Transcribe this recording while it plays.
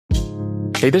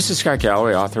Hey, this is Scott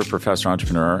Galloway, author, professor,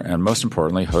 entrepreneur, and most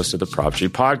importantly, host of the Prop G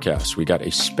podcast. We got a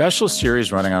special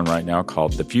series running on right now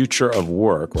called The Future of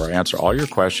Work, where I answer all your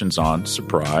questions on,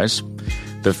 surprise,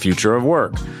 the future of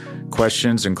work.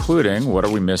 Questions including, what are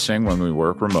we missing when we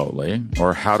work remotely?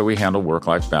 Or how do we handle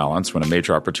work-life balance when a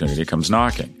major opportunity comes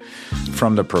knocking?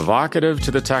 From the provocative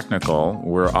to the technical,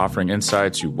 we're offering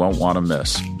insights you won't want to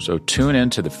miss. So tune in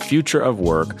to The Future of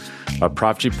Work, a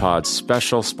Prop G Pod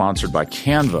special sponsored by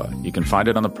Canva. You can find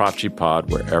it on the Prop G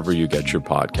Pod wherever you get your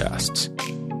podcasts.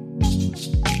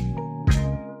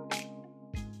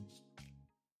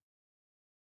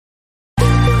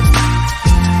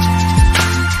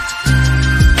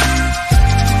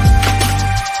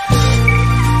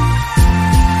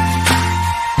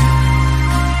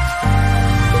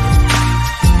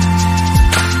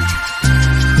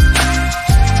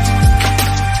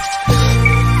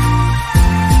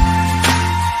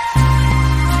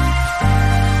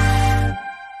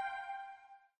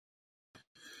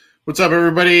 What's up,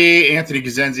 everybody? Anthony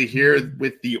Cosenzi here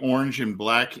with the Orange and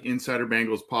Black Insider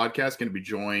Bengals podcast. Going to be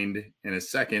joined in a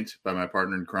second by my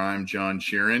partner in crime, John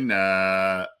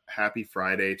Sheeran. Happy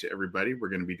Friday to everybody. We're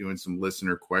going to be doing some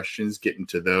listener questions, getting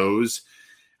to those.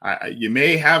 You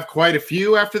may have quite a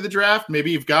few after the draft.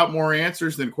 Maybe you've got more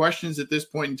answers than questions at this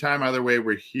point in time. Either way,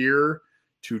 we're here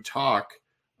to talk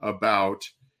about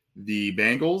the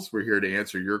Bengals. We're here to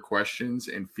answer your questions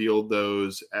and field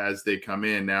those as they come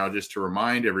in. Now, just to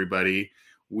remind everybody,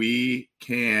 you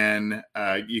can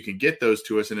get those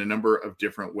to us in a number of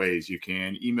different ways. You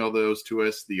can email those to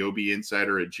us, the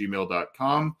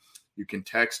obinsider@gmail.com. You can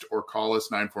text or call us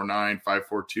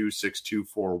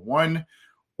 949-542-6241,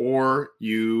 or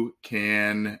you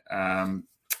can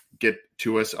get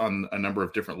to us on a number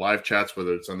of different live chats,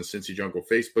 whether it's on the Cincy Jungle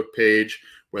Facebook page,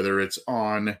 whether it's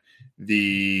on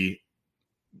the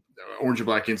Orange and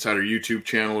Black Insider YouTube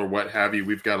channel or what have you.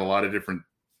 We've got a lot of different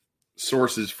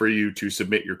sources for you to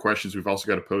submit your questions. We've also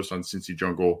got a post on Cincy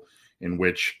Jungle in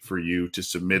which for you to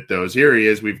submit those. Here he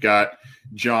is. We've got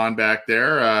John back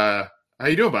there. How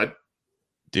you doing, bud?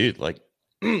 Dude, like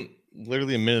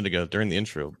literally a minute ago during the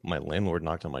intro, my landlord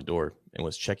knocked on my door and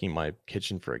was checking my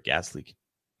kitchen for a gas leak.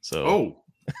 So, oh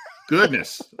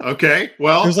goodness. Okay.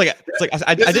 Well, this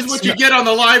is what you get on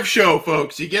the live show,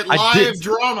 folks. You get live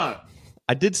drama.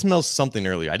 I did smell something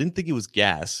earlier. I didn't think it was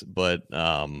gas, but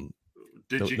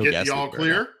did you get the all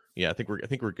clear? Right, yeah, I think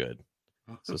we're good.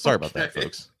 So sorry about that,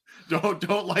 folks.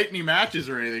 Don't light any matches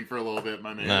or anything for a little bit,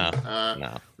 my man.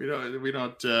 No. We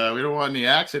don't want any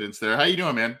accidents there. How you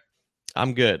doing, man?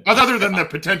 I'm good. Other than the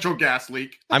potential gas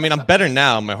leak. I mean, I'm better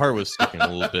now. My heart was sticking a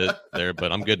little bit there,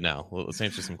 but I'm good now. Let's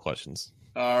answer some questions.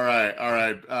 All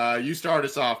right. You start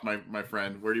us off, my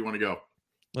friend. Where do you want to go?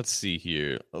 Let's see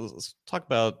here. Let's talk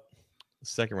about the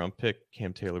second round pick,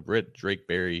 Cam Taylor-Britt. Drake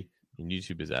Berry in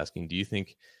YouTube is asking, do you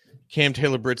think Cam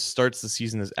Taylor-Britt starts the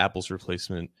season as Apple's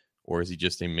replacement, or is he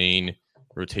just a main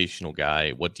rotational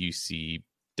guy? What do you see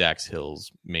Dax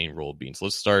Hill's main role being? So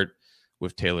let's start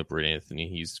with Taylor-Britt, Anthony.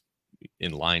 He's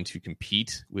in line to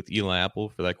compete with Eli Apple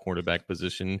for that quarterback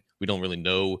position. We don't really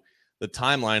know the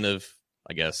timeline of,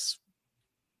 I guess,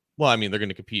 well, I mean, they're going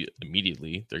to compete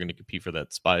immediately. They're going to compete for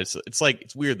that spot.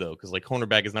 It's weird, though, because like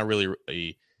cornerback is not really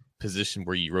a position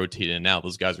where you rotate in and out.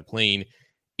 Those guys are playing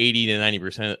 80 to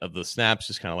 90% of the snaps,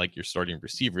 just kind of like your starting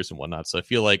receivers and whatnot. So I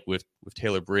feel like with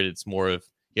Taylor-Britt, it's more of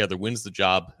he either wins the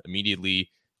job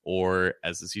immediately, or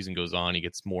as the season goes on, he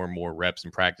gets more and more reps in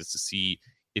practice to see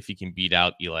if he can beat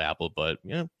out Eli Apple. But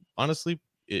honestly,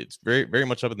 it's very, very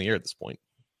much up in the air at this point.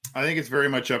 I think it's very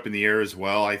much up in the air as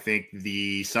well. I think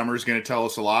the summer is going to tell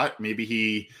us a lot. Maybe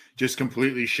he just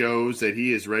completely shows that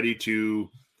he is ready to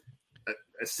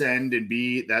ascend and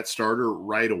be that starter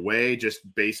right away, just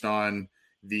based on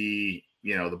the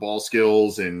ball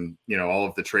skills and, all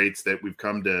of the traits that we've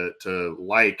come to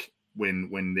like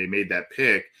when they made that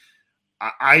pick.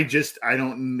 I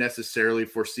don't necessarily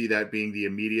foresee that being the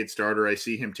immediate starter. I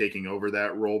see him taking over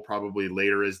that role probably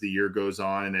later as the year goes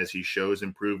on and as he shows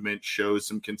improvement, shows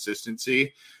some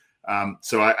consistency.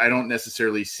 So I don't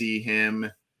necessarily see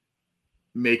him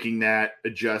making that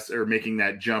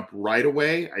jump right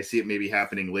away. I see it maybe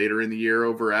happening later in the year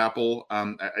over Apple.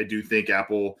 I do think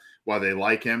Apple, while they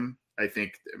like him, I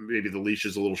think maybe the leash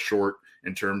is a little short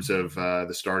in terms of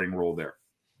the starting role there.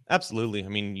 Absolutely. I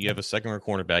mean, you have a second-round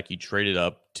cornerback. You traded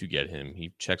up to get him.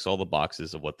 He checks all the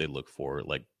boxes of what they look for.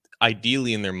 Like,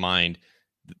 ideally, in their mind,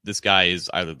 this guy is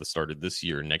either the starter this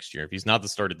year or next year. If he's not the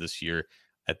starter this year,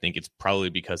 I think it's probably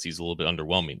because he's a little bit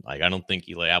underwhelming. Like, I don't think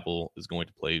Eli Apple is going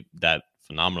to play that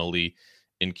phenomenally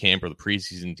in camp or the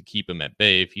preseason to keep him at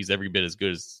bay. If he's every bit as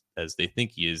good as they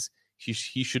think he is,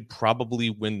 he should probably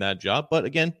win that job. But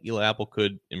again, Eli Apple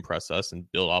could impress us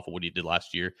and build off of what he did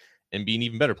last year and be an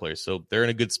even better player. So they're in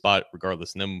a good spot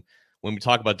regardless. And then when we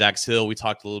talk about Dax Hill, we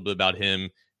talked a little bit about him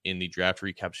in the draft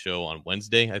recap show on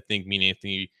Wednesday. I think me and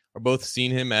Anthony are both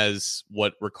seeing him as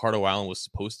what Ricardo Allen was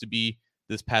supposed to be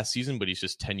this past season, but he's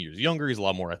just 10 years younger. He's a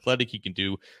lot more athletic. He can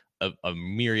do a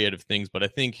myriad of things. But I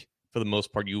think for the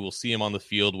most part, you will see him on the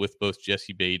field with both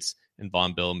Jesse Bates and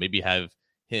Von Bell. Maybe have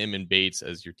him and Bates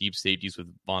as your deep safeties, with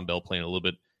Von Bell playing a little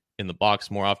bit in the box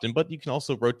more often. But you can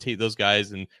also rotate those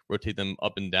guys and rotate them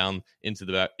up and down into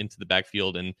the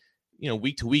backfield. And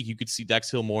week to week, you could see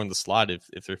Dax Hill more in the slot if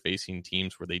they're facing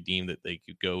teams where they deem that they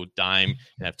could go dime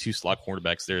and have two slot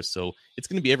cornerbacks there. So it's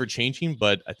going to be ever changing,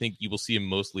 but I think you will see him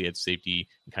mostly at safety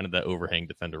and kind of that overhang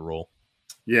defender role.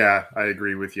 Yeah, I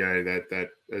agree with you that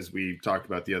as we talked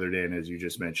about the other day, and as you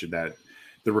just mentioned, that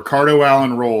the Ricardo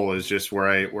Allen role is just where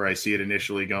I see it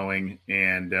initially going,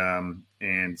 and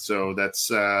so that's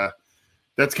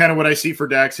kind of what I see for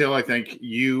Dax Hill. I think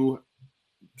you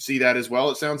see that as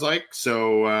well, it sounds like.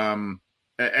 So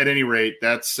at any rate,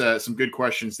 that's some good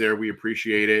questions there. We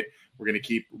appreciate it. We're going to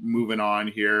keep moving on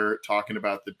here, talking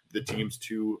about the team's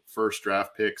 2 first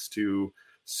draft picks to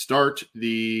start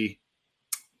the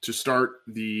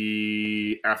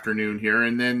afternoon here.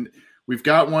 And then we've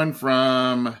got one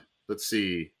from, let's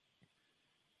see,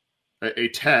 a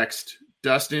text,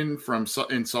 Dustin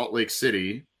in Salt Lake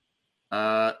City.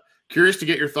 Curious to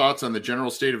get your thoughts on the general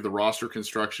state of the roster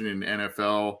construction in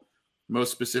NFL.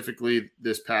 Most specifically,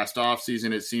 this past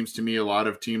offseason, it seems to me a lot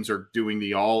of teams are doing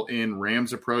the all-in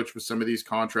Rams approach with some of these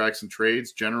contracts and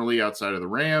trades, generally outside of the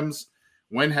Rams.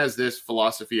 When has this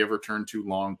philosophy ever turned to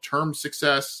long-term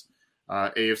success?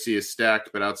 AFC is stacked,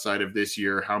 but outside of this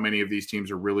year, how many of these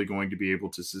teams are really going to be able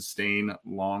to sustain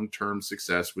long-term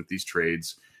success with these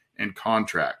trades and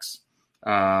contracts?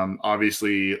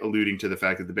 Obviously alluding to the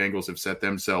fact that the Bengals have set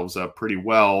themselves up pretty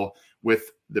well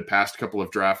with the past couple of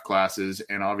draft classes.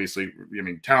 And obviously,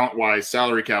 talent-wise,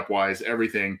 salary cap-wise,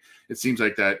 everything, it seems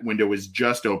like that window is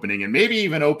just opening and maybe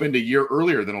even opened a year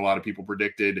earlier than a lot of people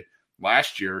predicted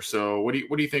last year. So what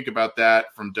do you think about that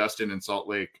from Dustin in Salt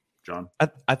Lake, John?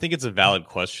 I think it's a valid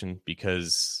question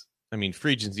because,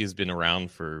 free agency has been around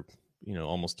for,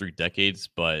 almost 3 decades,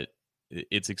 but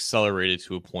it's accelerated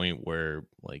to a point where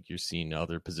you're seeing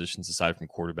other positions aside from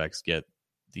quarterbacks get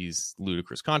these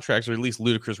ludicrous contracts, or at least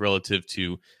ludicrous relative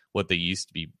to what they used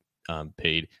to be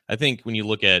paid. I think when you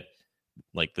look at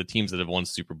the teams that have won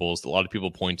Super Bowls, a lot of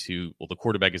people point to, well, the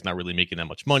quarterback is not really making that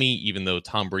much money, even though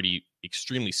Tom Brady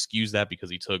extremely skews that because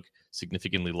he took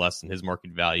significantly less than his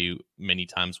market value many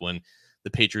times when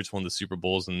the Patriots won the Super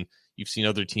Bowls. And you've seen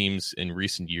other teams in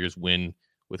recent years win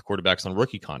with quarterbacks on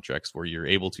rookie contracts where you're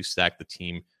able to stack the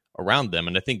team around them.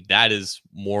 And I think that is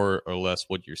more or less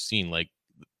what you're seeing.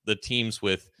 The teams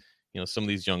with, some of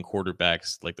these young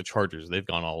quarterbacks, like the Chargers, they've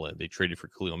gone all in. They traded for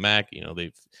Khalil Mack.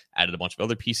 They've added a bunch of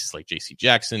other pieces like J.C.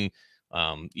 Jackson.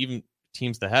 Even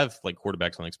teams that have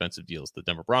quarterbacks on expensive deals. The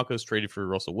Denver Broncos traded for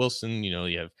Russell Wilson.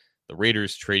 You have the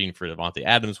Raiders trading for Devontae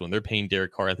Adams when they're paying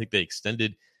Derek Carr. I think they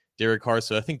extended Derek Carr.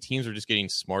 So I think teams are just getting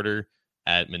smarter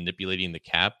at manipulating the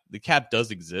cap. The cap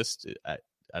does exist.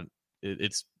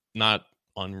 It's not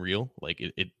unreal.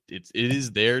 It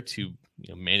is there to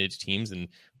manage teams and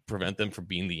prevent them from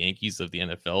being the Yankees of the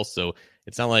NFL. So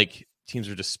it's not like teams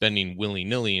are just spending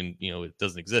willy-nilly and it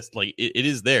doesn't exist. It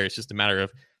is there. It's just a matter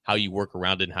of how you work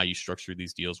around it and how you structure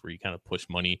these deals where you kind of push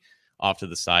money off to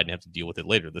the side and have to deal with it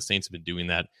later. The Saints have been doing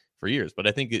that for years, but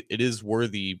I think it is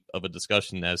worthy of a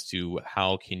discussion as to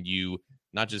how can you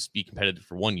not just be competitive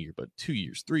for 1 year, but 2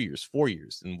 years, 3 years, 4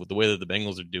 years. And with the way that the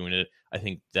Bengals are doing it, I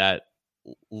think that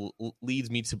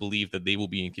leads me to believe that they will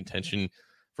be in contention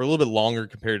for a little bit longer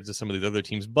compared to some of these other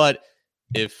teams. But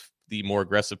if the more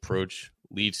aggressive approach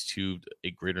leads to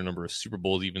a greater number of Super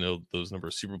Bowls, even though those number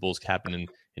of Super Bowls happen in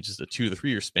just a 2 to 3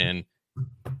 year span,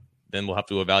 then we'll have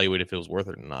to evaluate if it was worth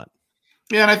it or not.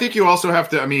 Yeah, and I think you also have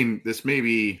to, this may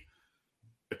be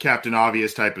a Captain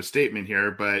Obvious type of statement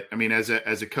here, but as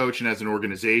a coach and as an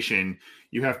organization,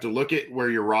 you have to look at where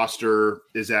your roster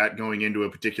is at going into a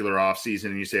particular offseason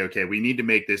and you say, okay, we need to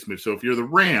make this move. So if you're the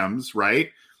Rams, right?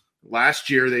 Last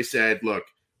year they said, look,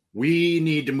 we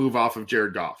need to move off of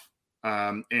Jared Goff.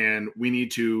 And we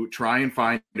need to try and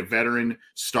find a veteran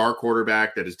star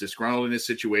quarterback that is disgruntled in his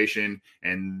situation.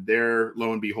 And there,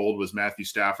 lo and behold, was Matthew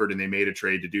Stafford, and they made a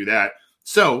trade to do that.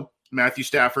 So Matthew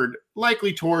Stafford,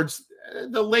 likely towards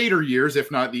the later years, if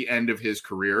not the end of his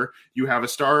career, you have a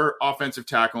star offensive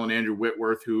tackle in Andrew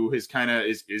Whitworth, who is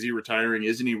is he retiring?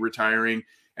 Isn't he retiring?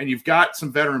 And you've got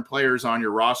some veteran players on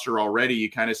your roster already. You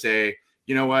kind of say,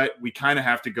 you know what, we kind of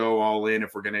have to go all in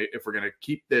if we're gonna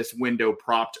keep this window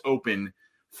propped open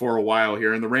for a while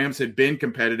here. And the Rams had been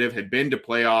competitive, had been to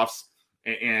playoffs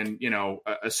and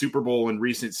a Super Bowl in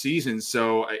recent seasons.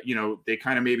 So, they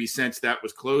kind of maybe sensed that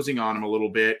was closing on them a little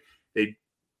bit. They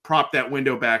propped that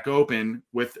window back open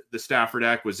with the Stafford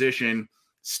acquisition,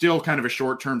 still kind of a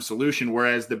short-term solution.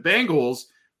 Whereas the Bengals,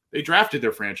 they drafted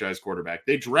their franchise quarterback.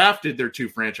 They drafted their 2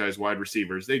 franchise wide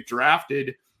receivers. They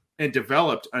drafted and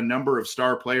developed a number of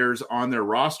star players on their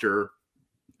roster,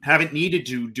 haven't needed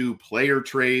to do player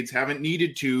trades, haven't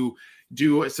needed to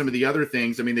do some of the other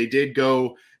things. I mean, they did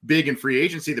go big in free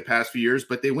agency the past few years,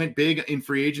 but they went big in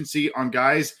free agency on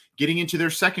guys getting into their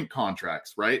second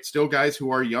contracts, right? Still guys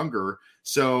who are younger.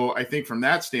 So I think from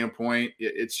that standpoint,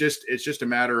 it's just a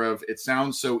matter of, it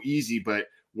sounds so easy, but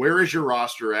where is your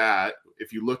roster at?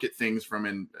 If you look at things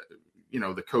from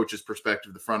the coach's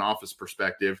perspective, the front office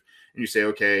perspective, and you say,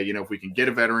 okay, if we can get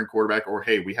a veteran quarterback, or,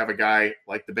 hey, we have a guy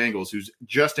like the Bengals who's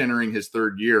just entering his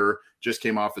 3rd year, just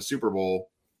came off a Super Bowl.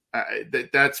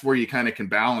 That's where you kind of can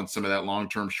balance some of that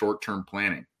long-term, short-term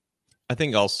planning. I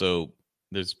think also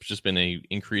there's just been a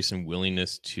increase in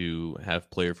willingness to have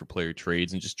player-for-player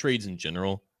trades and just trades in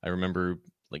general. I remember,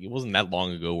 it wasn't that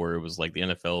long ago where it was like the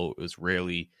NFL, it was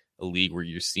rarely a league where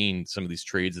you're seeing some of these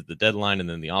trades at the deadline and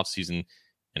then the offseason.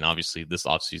 And obviously this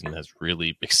offseason has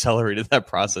really accelerated that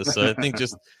process. So I think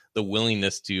just the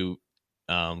willingness to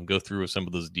go through with some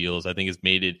of those deals, I think has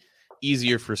made it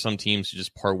easier for some teams to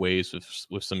just part ways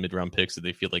with some mid-round picks that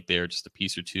they feel like they're just a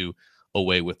piece or two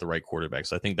away with the right quarterback.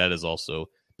 So I think that has also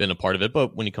been a part of it.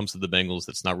 But when it comes to the Bengals,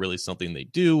 that's not really something they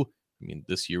do. I mean,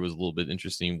 this year was a little bit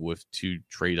interesting with 2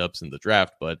 trade ups in the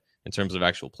draft, but in terms of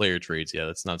actual player trades, yeah,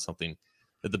 that's not something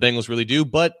that the Bengals really do.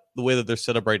 But the way that they're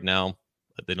set up right now,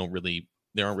 they aren't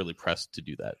really pressed to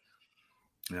do that.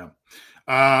 Yeah.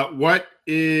 Where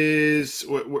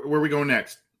are we going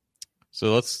next?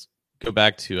 So let's go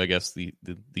back to, I guess, the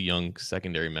young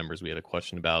secondary members. We had a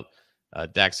question about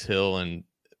Dax Hill and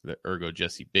the ergo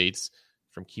Jesse Bates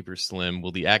from Keeper Slim.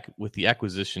 With the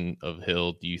acquisition of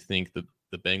Hill, do you think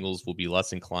the Bengals will be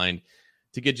less inclined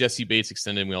to get Jesse Bates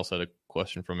extended? And we also had a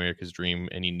question from America's Dream.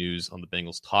 Any news on the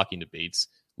Bengals talking to Bates?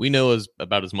 We know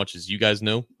about as much as you guys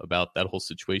know about that whole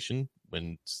situation.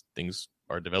 When things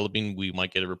are developing, we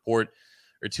might get a report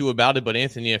or 2 about it. But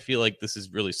Anthony, I feel like this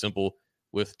is really simple.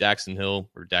 With Dax Hill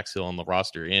on the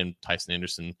roster and Tyson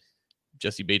Anderson,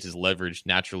 Jesse Bates' leverage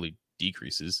naturally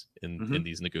decreases in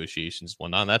these negotiations.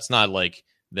 And that's not like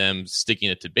them sticking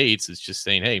it to Bates. It's just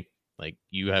saying, hey,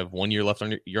 you have 1 year left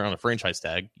you're on a franchise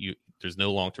tag. There's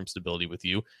no long-term stability with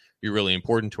you. You're really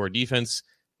important to our defense.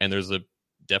 And there's a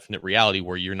definite reality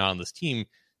where you're not on this team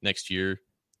next year.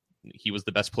 He was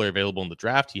the best player available in the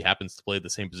draft. He happens to play the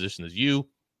same position as you.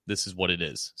 This is what it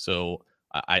is. So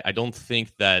I don't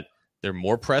think that they're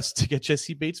more pressed to get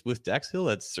Jesse Bates with Dax Hill.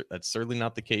 That's certainly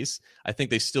not the case. I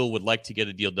think they still would like to get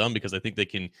a deal done because I think they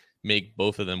can make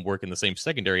both of them work in the same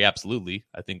secondary. Absolutely.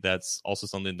 I think that's also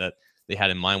something that they had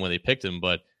in mind when they picked him.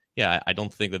 But yeah, I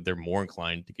don't think that they're more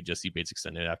inclined to get Jesse Bates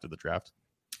extended after the draft.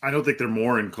 I don't think they're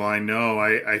more inclined. No,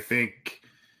 I think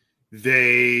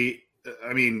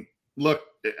look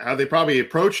how they probably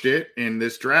approached it in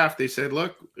this draft. They said,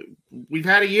 look, we've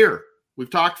had a year. We've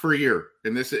talked for a year,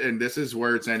 and this is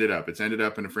where it's ended up. It's ended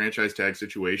up in a franchise tag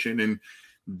situation, and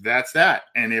that's that.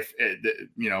 And if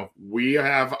we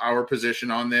have our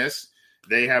position on this,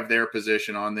 they have their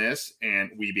position on this, and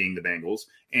we being the Bengals,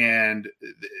 and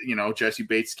Jesse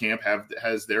Bates' camp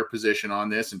has their position on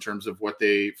this in terms of what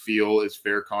they feel is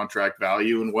fair contract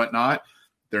value and whatnot.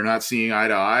 They're not seeing eye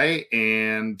to eye,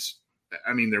 and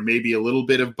I mean, there may be a little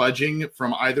bit of budging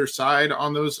from either side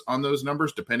on those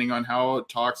numbers, depending on how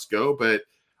talks go. But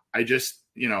I just,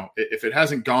 if it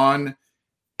hasn't gone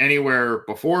anywhere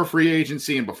before free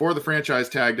agency and before the franchise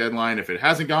tag deadline, if it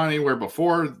hasn't gone anywhere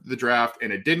before the draft,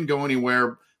 and it didn't go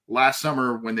anywhere last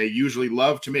summer when they usually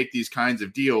love to make these kinds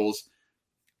of deals,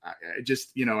 I just,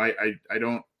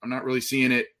 I'm not really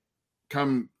seeing it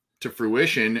come to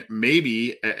fruition,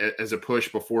 maybe as a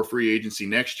push before free agency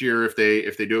next year if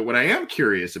they do it. What I am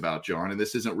curious about, John, and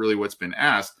this isn't really what's been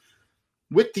asked,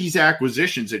 with these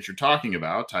acquisitions that you're talking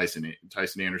about, Tyson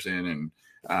Anderson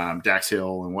and Dax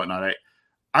Hill and whatnot,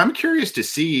 I'm curious to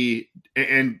see,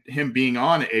 and him being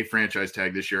on a franchise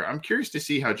tag this year, I'm curious to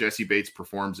see how Jesse Bates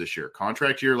performs this year.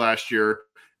 Contract year last year,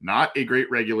 not a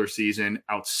great regular season,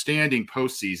 outstanding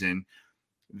postseason.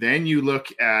 Then you look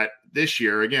at this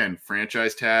year, again,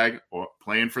 franchise tag or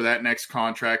playing for that next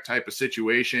contract type of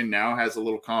situation, now has a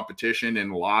little competition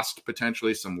and lost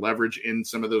potentially some leverage in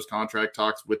some of those contract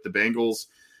talks with the Bengals.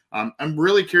 I'm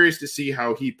really curious to see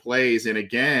how he plays. And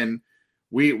again,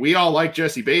 we all like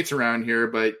Jesse Bates around here,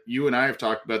 but you and I have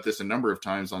talked about this a number of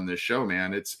times on this show,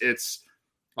 man. It's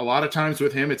a lot of times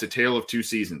with him, it's a tale of two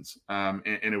seasons. And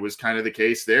it was kind of the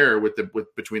case there with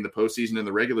between the postseason and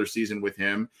the regular season with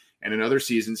him. And in other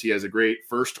seasons, he has a great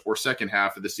first or second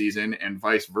half of the season, and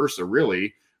vice versa,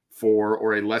 really,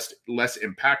 or a less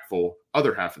impactful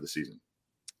other half of the season.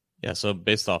 Yeah, so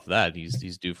based off that,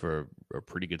 he's due for a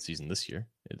pretty good season this year.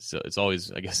 It's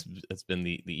always, I guess, it's been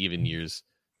the even years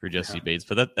for Jesse Bates,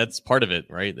 but that's part of it,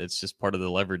 right? It's just part of the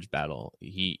leverage battle.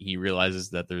 He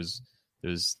realizes that there's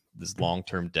this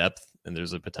long-term depth and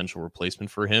there's a potential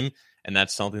replacement for him, and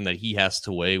that's something that he has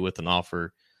to weigh with an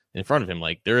offer in front of him.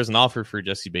 Like, there is an offer for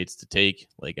Jesse Bates to take.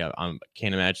 Like, I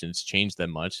can't imagine it's changed that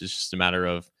much. It's just a matter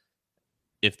of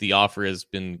if the offer has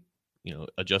been,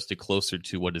 adjusted closer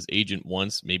to what his agent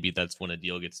wants, maybe that's when a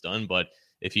deal gets done. But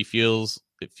if he feels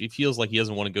like he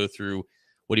doesn't want to go through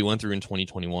what he went through in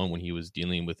 2021 when he was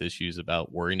dealing with issues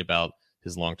about worrying about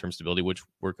his long-term stability, which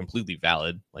were completely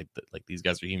valid, like these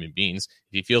guys are human beings.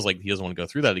 If he feels like he doesn't want to go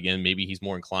through that again, maybe he's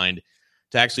more inclined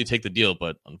to actually take the deal.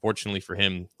 But unfortunately for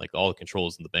him, like, all the control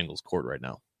is in the Bengals' court right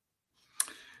now.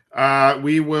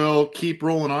 We will keep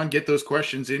rolling on. Get those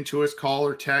questions into us. Call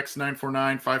or text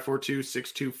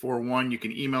 949-542-6241. You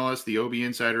can email us,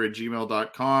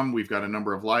 theobinsider@gmail.com. We've got a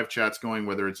number of live chats going,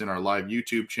 whether it's in our live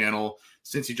YouTube channel,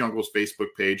 Cincy Jungle's Facebook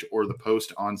page, or the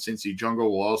post on Cincy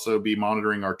Jungle. We'll also be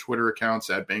monitoring our Twitter accounts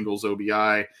at Bengals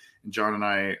OBI, and John and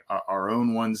I our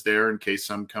own ones there in case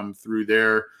some come through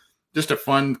there. Just a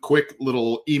fun, quick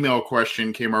little email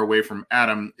question came our way from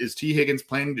Adam. Is T. Higgins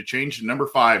planning to change to number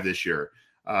 5 this year?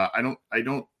 I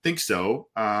don't think so.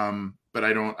 But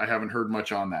I haven't heard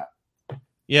much on that.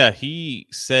 Yeah, he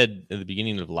said at the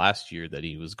beginning of last year that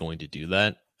he was going to do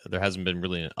that. There hasn't been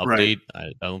really an update.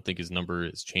 Right. I don't think his number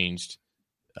has changed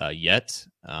yet.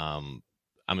 I'm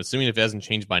assuming if it hasn't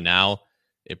changed by now,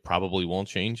 it probably won't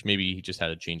change. Maybe he just had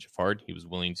a change of heart. He was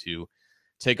willing to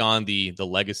take on the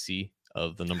legacy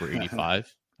of the number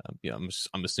 85. I'm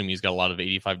assuming he's got a lot of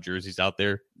 85 jerseys out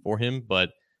there for him,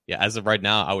 but yeah, as of right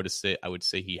now, I would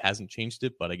say he hasn't changed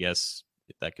it, but I guess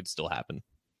that could still happen.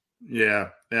 Yeah.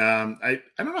 I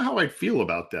don't know how I'd feel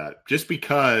about that, just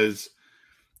because,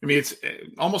 I mean, it's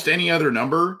almost any other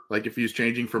number. Like if he was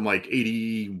changing from like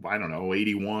 80, I don't know,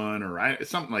 81 or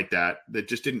something like that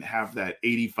just didn't have that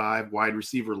 85 wide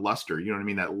receiver luster. You know what I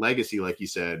mean? That legacy, like you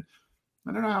said.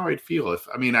 I don't know how I'd feel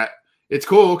it's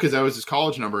cool because that was his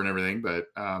college number and everything, but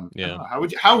yeah.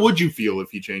 How would you feel if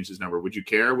he changed his number? Would you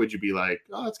care? Would you be like,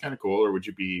 oh, that's kind of cool? Or would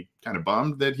you be kind of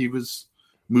bummed that he was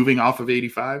moving off of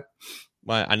 85?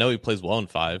 Well, I know he plays well in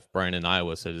 5. Brian in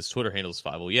Iowa said his Twitter handle is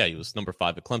 5. Well, yeah, he was number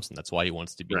 5 at Clemson. That's why he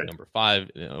wants to be number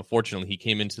 5. Unfortunately, he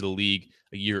came into the league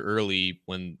a year early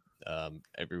when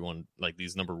everyone, like,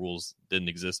 these number rules didn't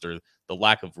exist, or the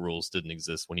lack of rules didn't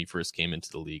exist when he first came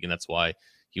into the league. And that's why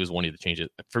he was wanting to change it.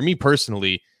 For me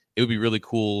personally, it would be really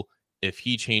cool if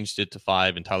he changed it to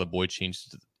 5 and Tyler Boyd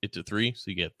changed it to 3. So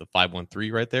you get the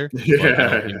 513 right there. Yeah. But I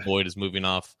don't think Boyd is moving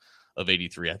off of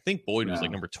 83. I think Boyd was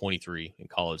like number 23 in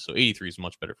college. So 83 is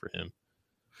much better for him.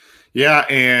 Yeah.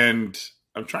 And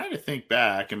I'm trying to think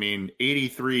back. I mean,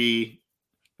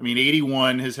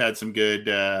 81 has had some good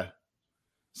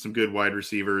wide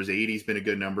receivers. 80's been a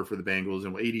good number for the Bengals,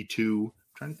 and 82.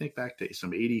 Trying to think back to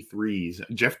some 83s.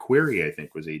 Jeff Query, I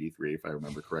think, was 83, if I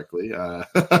remember correctly. Yeah.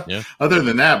 Other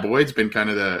than that, Boyd's been kind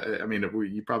of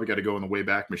you probably got to go in the way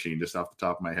back machine just off the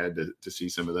top of my head to see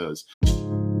some of those.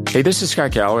 Hey, this is Scott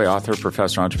Galloway, author,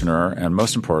 professor, entrepreneur, and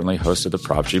most importantly, host of the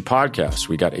Prop G podcast.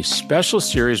 We got a special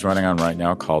series running on right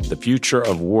now called The Future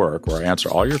of Work, where I answer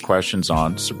all your questions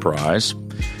on, surprise,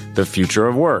 the future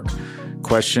of work.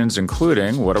 Questions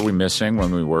including, what are we missing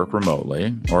when we work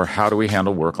remotely? Or how do we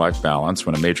handle work-life balance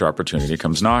when a major opportunity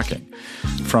comes knocking?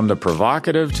 From the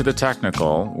provocative to the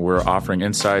technical, we're offering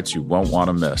insights you won't want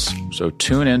to miss. So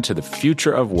tune in to The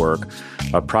Future of Work,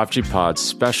 a Prop G Pod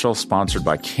special sponsored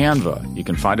by Canva. You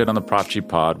can find it on the Prop G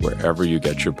Pod wherever you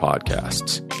get your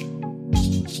podcasts.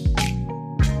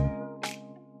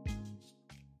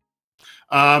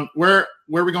 Where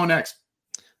are we going next?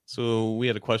 So we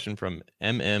had a question from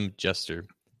MM Jester,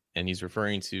 and he's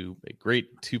referring to a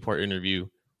great 2-part interview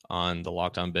on the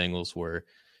Locked On Bengals where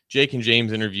Jake and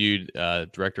James interviewed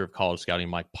Director of College Scouting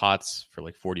Mike Potts for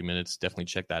like 40 minutes. Definitely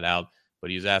check that out. But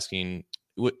he was asking,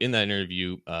 in that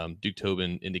interview, Duke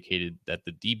Tobin indicated that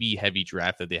the DB-heavy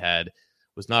draft that they had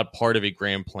was not part of a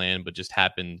grand plan, but just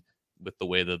happened with the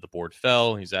way that the board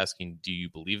fell. He's asking, do you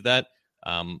believe that?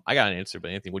 I got an answer,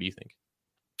 but Anthony, what do you think?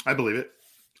 I believe it.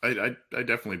 I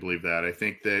definitely believe that. I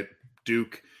think that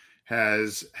Duke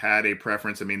has had a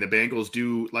preference. I mean, the Bengals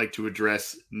do like to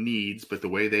address needs, but the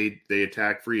way they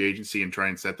attack free agency and try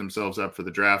and set themselves up for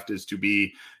the draft is to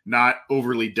be not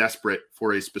overly desperate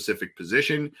for a specific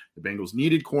position. The Bengals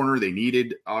needed corner. They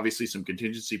needed obviously some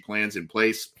contingency plans in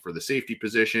place for the safety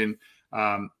position.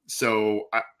 So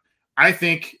I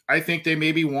think they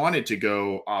maybe wanted to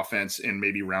go offense in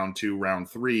maybe round 2, round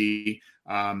 3.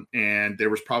 And there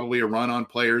was probably a run on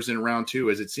players in round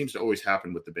 2, as it seems to always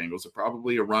happen with the Bengals.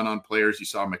 Probably a run on players. You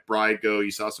saw McBride go.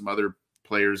 You saw some other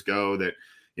players go that,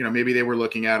 maybe they were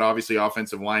looking at. Obviously,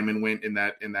 offensive linemen went in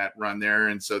that run there.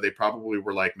 And so they probably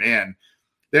were like, man,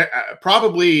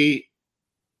 probably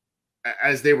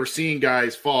as they were seeing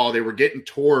guys fall, they were getting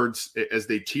towards, as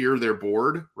they tier their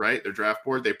board, right, their draft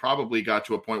board, they probably got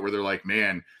to a point where they're like,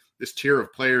 man, this tier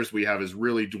of players we have is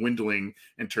really dwindling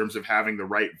in terms of having the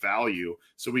right value.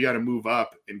 So we got to move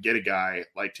up and get a guy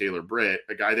like Taylor Britt,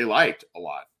 a guy they liked a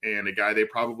lot, and a guy they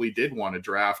probably did want to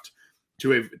draft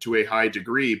to a high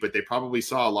degree, but they probably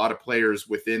saw a lot of players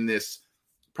within this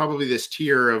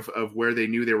tier of where they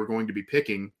knew they were going to be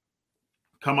picking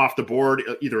come off the board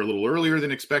either a little earlier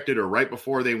than expected or right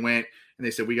before they went. And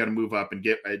they said, we got to move up and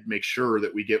make sure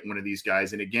that we get one of these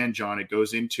guys. And again, John, it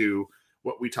goes into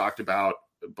what we talked about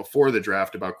before the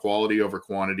draft about quality over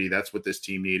quantity. That's what this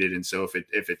team needed. And so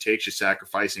if it takes you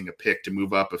sacrificing a pick to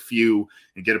move up a few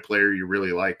and get a player you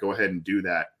really like, go ahead and do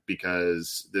that,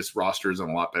 because this roster is in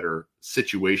a lot better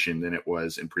situation than it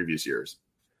was in previous years.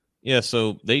 Yeah,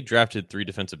 so they drafted 3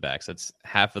 defensive backs. That's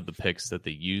half of the picks that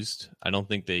they used. I don't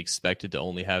think they expected to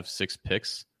only have 6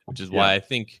 picks, which is why I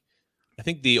think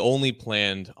they only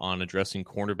planned on addressing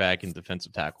cornerback and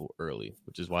defensive tackle early,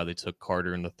 which is why they took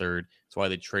Carter in the 3rd. It's why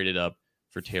they traded up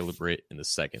for Taylor Britt in the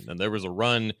 2nd. And there was a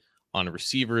run on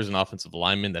receivers and offensive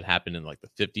linemen that happened in like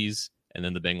the 50s, and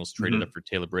then the Bengals traded up for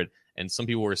Taylor Britt. And some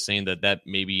people were saying that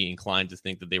may be inclined to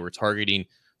think that they were targeting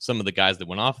some of the guys that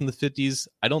went off in the 50s.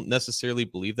 I don't necessarily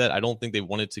believe that. I don't think they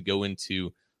wanted to go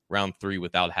into round 3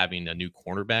 without having a new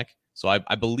cornerback. So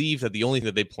I believe that the only thing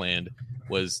that they planned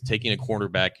was taking a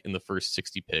cornerback in the first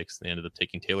 60 picks. They ended up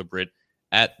taking Taylor Britt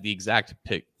at the exact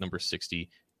pick, number 60,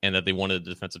 and that they wanted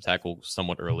a defensive tackle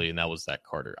somewhat early, and that was Zach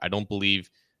Carter. I don't believe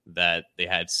that they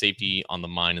had safety on the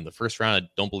mind in the first round. I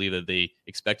don't believe that they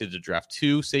expected to draft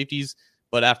 2 safeties,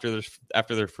 but after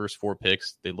their first 4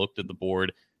 picks, they looked at the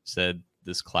board, said,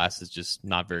 this class is just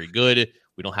not very good.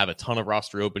 We don't have a ton of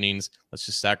roster openings. Let's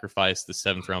just sacrifice the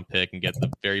 7th round pick and get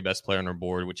the very best player on our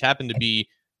board, which happened to be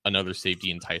another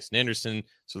safety in Tyson Anderson.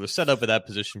 So they're set up at that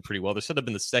position pretty well. They're set up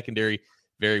in the secondary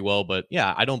very well. But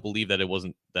yeah, I don't believe that it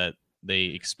wasn't that they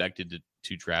expected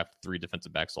to draft 3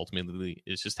 defensive backs ultimately.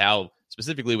 It's just how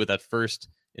specifically with that 1st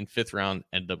and 5th round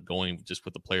ended up going just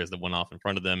with the players that went off in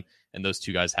front of them. And those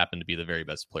 2 guys happened to be the very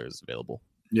best players available.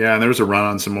 Yeah, and there was a run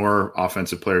on some more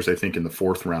offensive players, I think, in the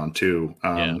 4th round too,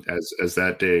 as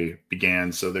that day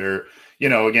began. So they're,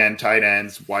 again, tight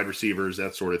ends, wide receivers,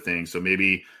 that sort of thing. So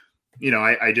maybe,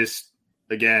 I just,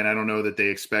 again, I don't know that they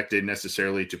expected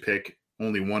necessarily to pick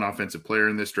only one offensive player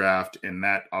in this draft, and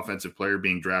that offensive player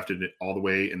being drafted all the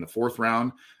way in the 4th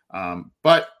round.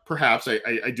 But perhaps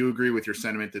I do agree with your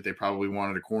sentiment that they probably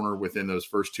wanted a corner within those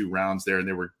first 2 rounds there, and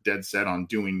they were dead set on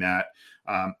doing that.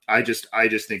 I just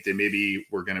think they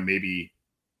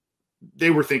they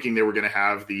were thinking they were going to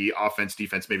have the offense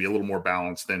defense maybe a little more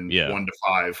balanced than 1 to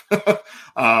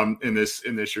 5 in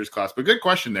this year's class. But good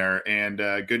question there, and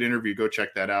good interview. Go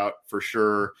check that out for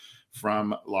sure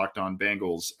from Locked On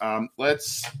Bengals.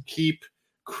 Let's keep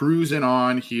cruising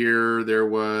on here. There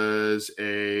was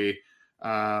a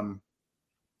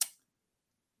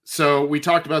so we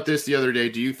talked about this the other day.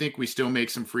 Do you think we still make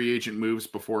some free agent moves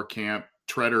before camp?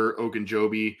 Treader,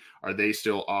 Ogunjobi, are they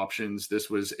still options? This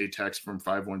was a text from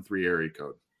 513 area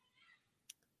code.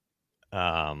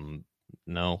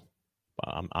 No,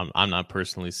 I'm not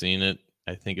personally seeing it.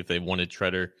 I think if they wanted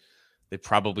Treader, they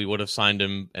probably would have signed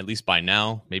him at least by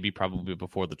now, maybe probably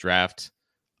before the draft.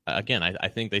 Again, I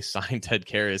think they signed Ted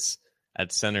Karras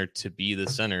at center to be the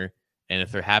center. And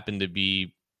if there happened to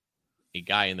be a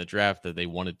guy in the draft that they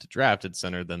wanted to draft at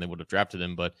center, then they would have drafted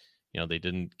him. But they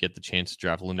didn't get the chance to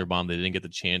draft Linderbaum. They didn't get the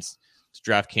chance to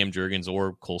draft Cam Jurgens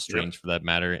or Cole Strange for that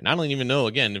matter. And I don't even know,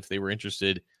 again, if they were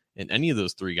interested in any of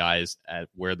those 3 guys at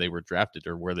where they were drafted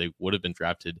or where they would have been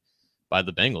drafted by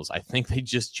the Bengals. I think they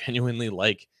just genuinely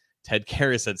like Ted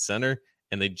Karras at center,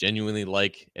 and they genuinely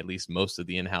like at least most of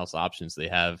the in-house options they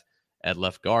have at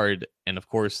left guard. And of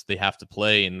course, they have to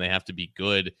play and they have to be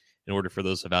good in order for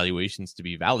those evaluations to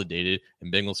be validated.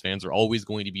 And Bengals fans are always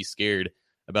going to be scared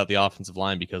about the offensive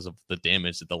line because of the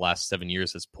damage that the last 7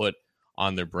 years has put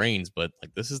on their brains. But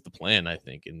this is the plan, I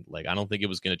think. And I don't think it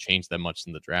was going to change that much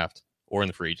in the draft or in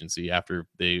the free agency after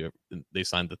they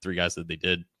signed the 3 guys that they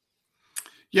did.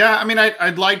 Yeah, I mean,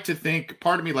 I'd like to think,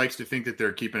 part of me likes to think that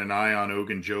they're keeping an eye on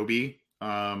Ogunjobi,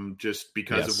 just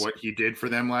because of what he did for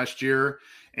them last year.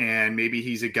 And maybe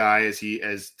he's a guy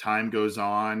as time goes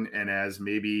on and as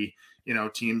maybe,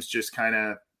 teams just kind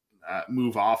of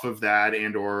move off of that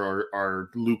and or are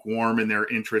lukewarm in their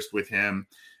interest with him.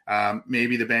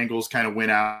 Maybe the Bengals kind of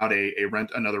went out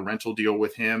another rental deal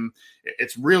with him.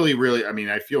 It's really, really, I mean,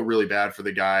 I feel really bad for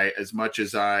the guy as much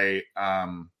as I,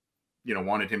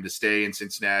 wanted him to stay in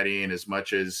Cincinnati, and as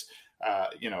much as,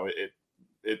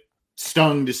 it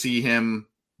stung to see him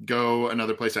go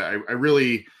another place. I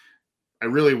really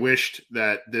wished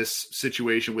that this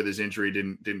situation with his injury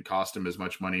didn't cost him as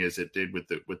much money as it did with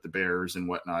the Bears and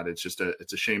whatnot. It's just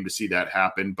it's a shame to see that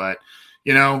happen, but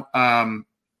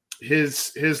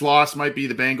his loss might be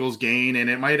the Bengals' gain, and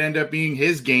it might end up being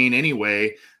his gain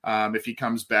anyway. If he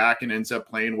comes back and ends up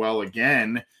playing well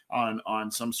again on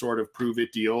some sort of prove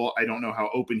it deal. I don't know how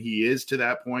open he is to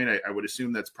that point. I would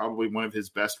assume that's probably one of his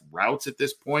best routes at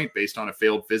this point, based on a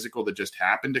failed physical that just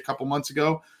happened a couple months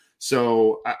ago.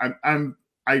 So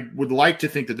I would like to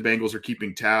think that the Bengals are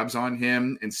keeping tabs on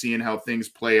him and seeing how things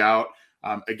play out.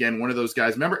 Again, one of those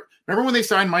guys. Remember when they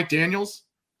signed Mike Daniels?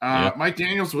 Mike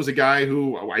Daniels was a guy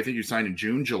who I think you signed in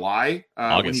June, July,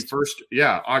 when he first,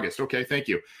 August. Okay. Thank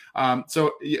you.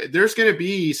 So there's going to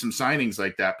be some signings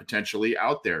like that potentially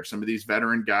out there. Some of these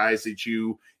veteran guys that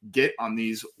you get on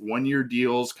these 1-year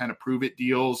deals, kind of prove it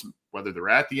deals, whether they're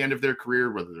at the end of their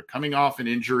career, whether they're coming off an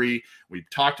injury. We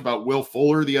talked about Will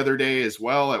Fuller the other day as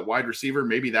well at wide receiver.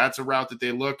 Maybe that's a route that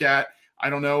they look at. I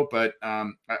don't know, but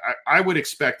I would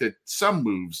expect that some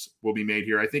moves will be made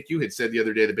here. I think you had said the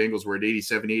other day the Bengals were at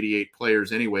 87, 88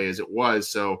 players anyway, as it was.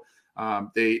 So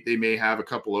they may have a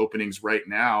couple openings right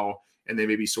now, and they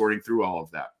may be sorting through all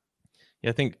of that. Yeah,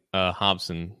 I think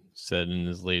Hobson said in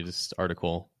his latest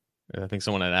article, I think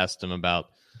someone had asked him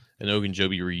about an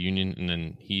Ogunjobi reunion, and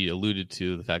then he alluded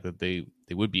to the fact that they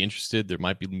would be interested. There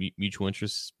might be mutual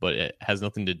interests, but it has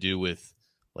nothing to do with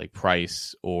like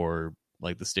price or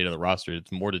like the state of the roster.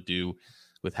 It's more to do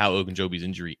with how Ogunjobi's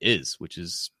injury is, which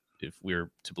is, if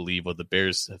we're to believe what the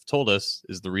Bears have told us,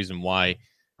 is the reason why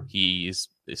he is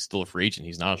still a free agent.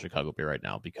 He's not a Chicago Bear right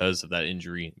now because of that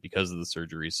injury, because of the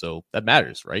surgery. So that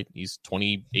matters, right? He's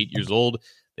 28 years old.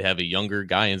 They have a younger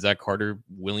guy in Zach Carter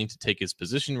willing to take his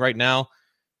position right now.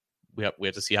 We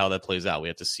have to see how that plays out. We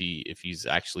have to see if he's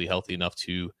actually healthy enough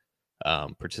to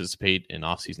participate in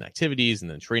off-season activities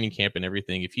and then training camp and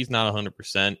everything. If he's not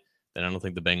 100%, then I don't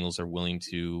think the Bengals are willing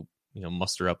to,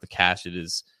 muster up the cash it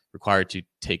is required to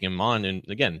take him on. And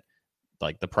again,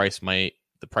 like the price may,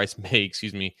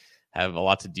 have a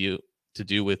lot to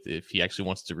do with if he actually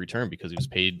wants to return, because he was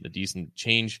paid a decent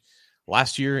change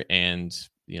last year, and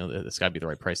it's got to be the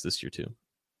right price this year too.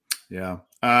 Yeah.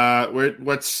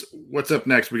 What's up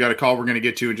next? We got a call we're going to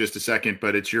get to in just a second,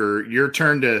 but it's your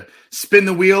turn to spin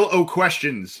the wheel. Oh,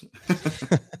 questions.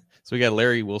 So we got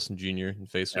Larry Wilson Jr. in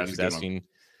Facebook. He's asking,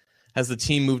 has the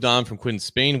team moved on from Quinton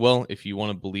Spain? Well, if you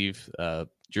want to believe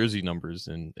jersey numbers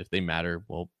and if they matter,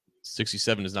 well,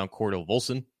 67 is now Cordell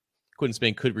Volson. Quinton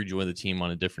Spain could rejoin the team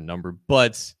on a different number,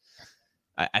 but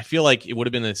I feel like it would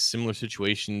have been a similar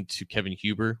situation to Kevin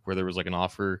Huber, where there was like an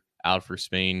offer out for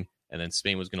Spain, and then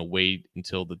Spain was going to wait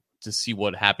until to see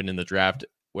what happened in the draft,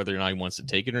 whether or not he wants to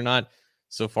take it or not.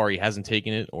 So far, he hasn't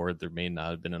taken it, or there may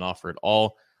not have been an offer at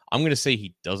all. I'm going to say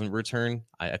he doesn't return.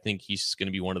 I think he's going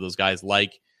to be one of those guys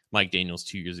like Mike Daniels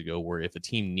 2 years ago, where if a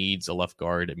team needs a left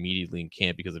guard immediately and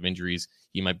can't because of injuries,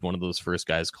 he might be one of those first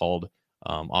guys called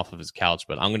off of his couch.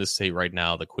 But I'm going to say right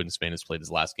now that Quinton Spain has played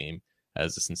his last game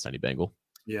as a Cincinnati Bengal.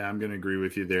 Yeah, I'm going to agree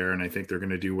with you there, and I think they're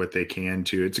going to do what they can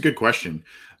to. It's a good question.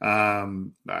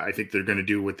 I think they're going to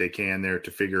do what they can there to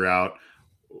figure out,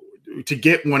 to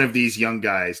get one of these young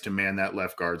guys to man that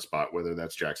left guard spot, whether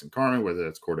that's Jackson Carman, whether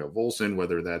that's Cordell Volson,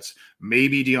 whether that's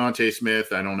maybe Deontay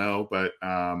Smith. I don't know, but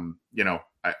I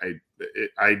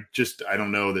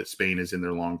don't know that Spain is in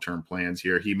their long-term plans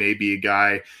here. He may be a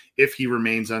guy, if he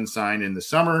remains unsigned in the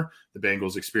summer, the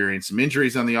Bengals experience some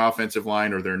injuries on the offensive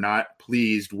line, or they're not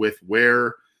pleased with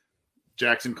where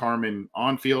Jackson Carman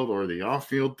on-field or the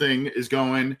off-field thing is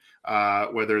going,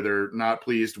 whether they're not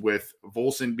pleased with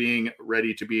Volson being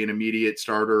ready to be an immediate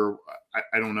starter.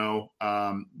 I don't know.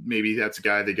 Maybe that's a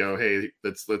guy they go, hey,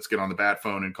 let's get on the bat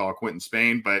phone and call Quinton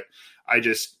Spain. But I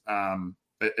just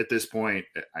at this point,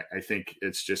 I think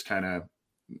it's just kind of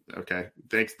okay.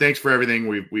 Thanks for everything.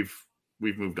 We've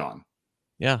moved on.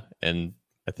 Yeah, and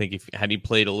I think had he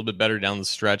played a little bit better down the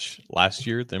stretch last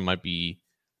year, there might be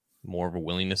more of a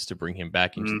willingness to bring him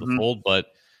back into the fold. But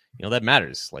that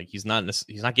matters. Like he's not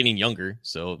getting younger,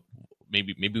 so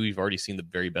maybe we've already seen the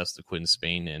very best of Quinn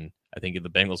Spain, and I think in the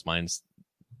Bengals' minds,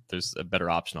 there's a better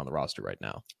option on the roster right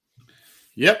now.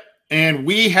 Yep, and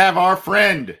we have our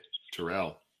friend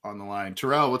Terrell on the line.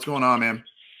 Terrell, what's going on, man?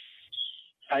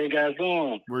 How you guys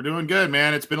doing? We're doing good,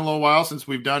 man. It's been a little while since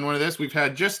we've done one of this. We've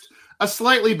had just a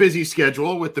slightly busy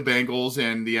schedule with the Bengals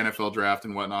and the NFL draft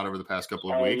and whatnot over the past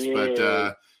couple of weeks,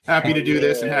 but happy to do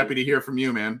this and happy to hear from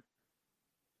you, man.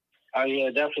 Oh yeah,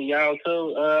 definitely y'all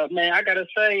too. Man, I gotta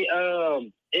say,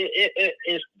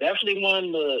 it's definitely one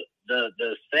of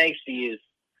the sexiest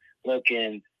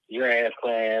looking draft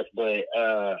class, but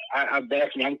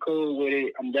I'm cool with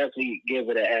it. I'm definitely give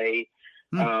it an A.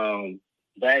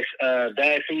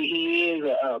 He is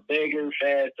a bigger,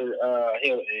 faster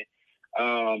Hilton.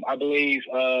 I believe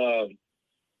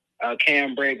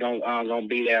Cam Britt gonna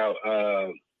beat out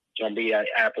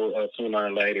Apple sooner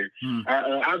or later.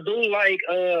 I do like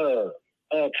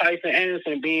Tyson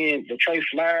Anderson being the Trey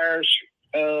Flowers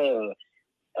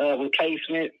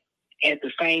replacement. At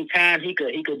the same time, he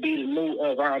could be the new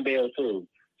Von Bell too.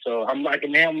 So I'm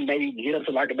liking him. Maybe get up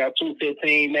to like about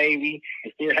 215, maybe,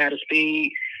 and still have the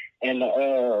speed. And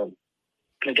the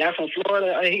guy from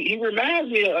Florida, he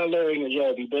reminds me of Larry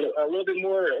Najobi, but a little bit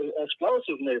more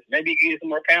explosiveness. Maybe get some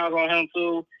more pounds on him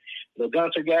too. The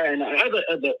Gunter guy, and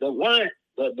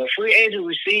the free agent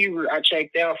receiver I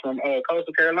checked out from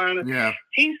Coastal Carolina. Yeah,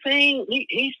 he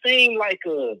seemed like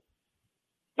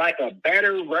a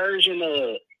better version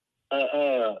of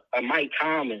Mike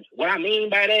Thomas. What I mean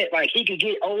by that, like he could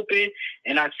get open,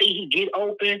 and I see he get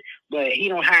open, but he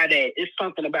don't have that. It's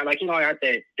something about like he don't have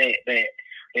that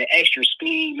extra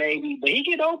speed maybe, but he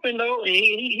get open though, and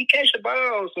he catch the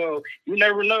ball. So you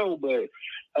never know. But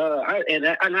I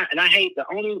hate the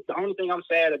only thing I'm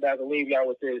sad about to leave y'all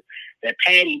with is that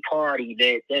Patty party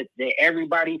that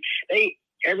everybody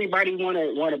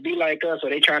want to be like us, so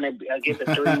they trying to get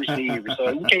the 3 receivers.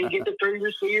 So you can't get the 3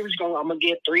 receivers. I'm gonna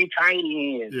get 3 tight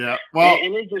ends. Yeah, well,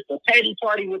 and it's just a petty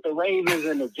party with the Ravens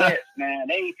and the Jets, man.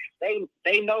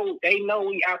 They know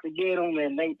we out to get them,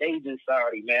 and they just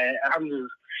sorry, man. I'm just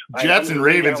Jets and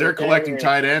Ravens. They're collecting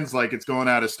tight ends like it's going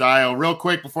out of style. Real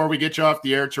quick before we get you off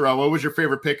the air, Terrell, what was your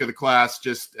favorite pick of the class?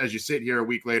 Just as you sit here a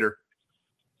week later.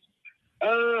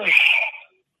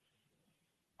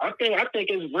 I think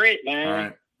it's Britt, man. All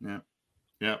right.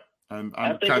 Yeah. I'm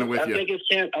kind of with you. I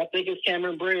think it's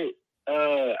Cameron Britt.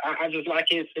 I just like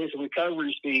his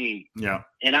recovery speed. Yeah.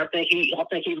 And I think he's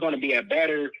going to be a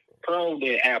better pro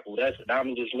than Apple.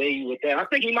 I'm just leaving with that. I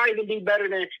think he might even be better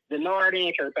than Denard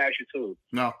and Kirkpatrick too.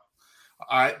 No,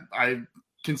 I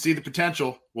can see the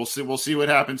potential. We'll see what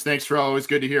happens. Thanks, Terrell. Always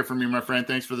good to hear from you, my friend.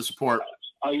 Thanks for the support.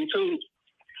 Oh, you too.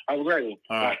 I'm great.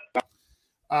 All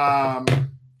right.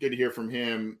 Good to hear from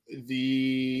him.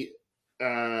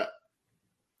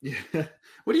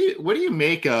 What do you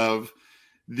make of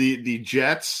the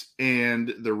Jets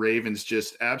and the Ravens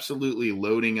just absolutely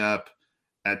loading up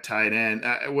at tight end?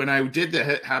 When I did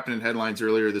the happening headlines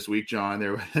earlier this week, John,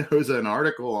 there was an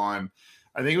article on,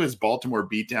 I think it was Baltimore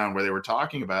Beatdown, where they were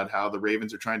talking about how the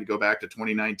Ravens are trying to go back to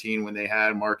 2019 when they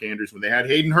had Mark Andrews, when they had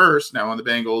Hayden Hurst now on the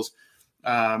Bengals,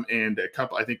 and a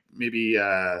couple, I think maybe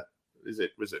was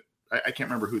it I can't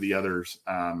remember who the others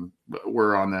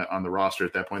were on the roster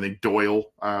at that point. I think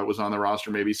Doyle was on the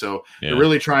roster maybe. So They're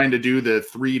really trying to do the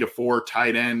 3 to 4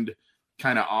 tight end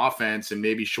kind of offense and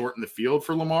maybe shorten the field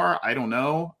for Lamar. I don't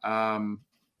know.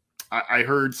 I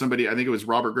heard somebody, I think it was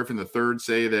Robert Griffin III,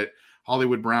 say that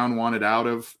Hollywood Brown wanted out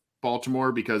of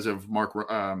Baltimore because of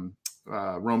Greg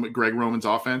Roman's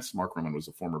offense. Mark Roman was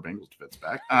a former Bengals defensive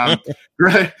back.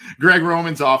 Greg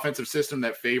Roman's offensive system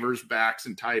that favors backs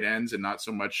and tight ends and not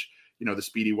so much, the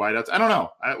speedy wideouts. I don't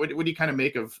know. What do you kind of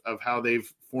make of how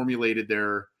they've formulated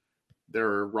their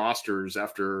rosters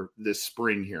after this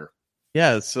spring here?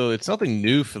 Yeah, so it's nothing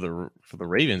new for the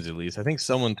Ravens, at least. I think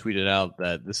someone tweeted out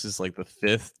that this is like the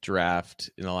 5th draft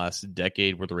in the last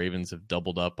decade where the Ravens have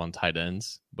doubled up on tight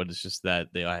ends, but it's just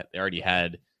that they already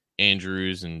had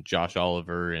Andrews and Josh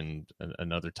Oliver and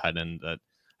another tight end that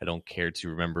I don't care to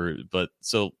remember. But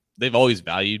so they've always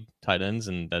valued tight ends,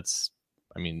 and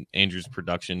Andrews'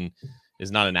 production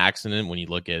is not an accident when you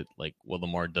look at like what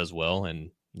Lamar does well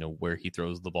and where he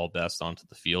throws the ball best onto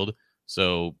the field.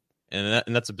 So and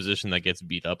that's a position that gets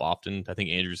beat up often. I think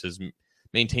Andrews has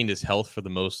maintained his health for the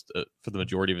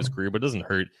majority of his career, but it doesn't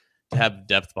hurt to have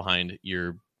depth behind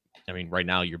right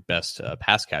now your best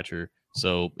pass catcher.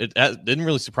 So it didn't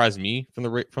really surprise me from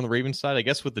the Ravens side. I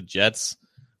guess with the Jets,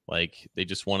 like they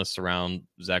just want to surround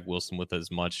Zach Wilson with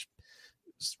as much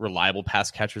reliable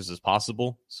pass catchers as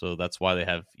possible. So that's why they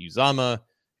have Uzama,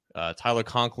 Tyler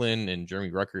Conklin, and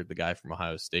Jeremy Ruckert, the guy from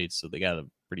Ohio State. So they got a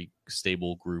pretty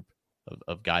stable group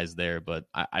of guys there. But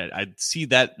I see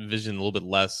that vision a little bit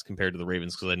less compared to the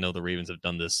Ravens, because I know the Ravens have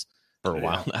done this for a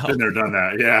while now. Been there, done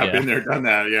that. Yeah, Yeah. been there, done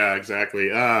that. Yeah, exactly.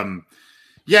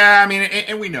 Yeah, I mean,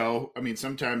 and we know, I mean,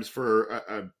 sometimes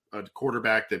for a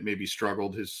quarterback that maybe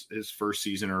struggled his first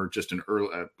season, or just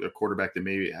a quarterback that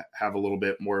maybe have a little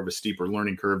bit more of a steeper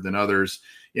learning curve than others,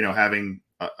 having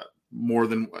more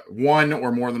than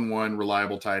one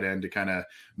reliable tight end to kind of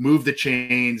move the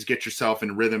chains, get yourself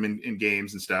in rhythm in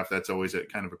games and stuff. That's always a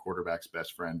kind of a quarterback's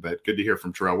best friend. But good to hear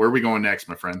from Terrell. Where are we going next,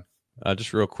 my friend?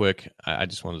 Just real quick, I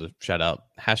just wanted to shout out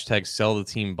hashtag sell the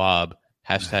team Bob,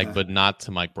 hashtag but not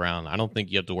to Mike Brown. I don't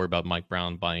think you have to worry about Mike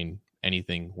Brown buying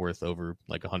anything worth over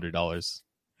like $100.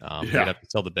 You'd have to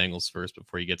sell the Bengals first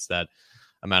before he gets that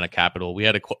amount of capital. We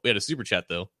had a super chat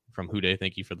though from Hude.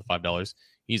 Thank you for the $5.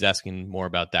 He's asking more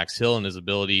about Dax Hill and his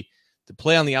ability to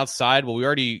play on the outside. Well, we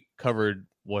already covered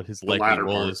what his likely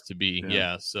role is to be.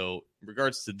 Yeah. So in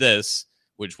regards to this,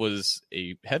 which was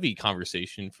a heavy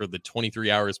conversation for the 23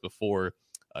 hours before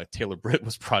Taylor Britt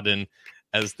was brought in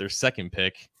as their second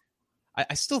pick,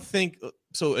 I still think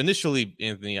so. Initially,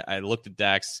 Anthony, I looked at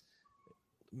Dax.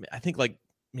 I think like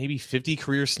maybe 50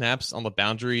 career snaps on the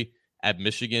boundary at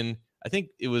Michigan. I think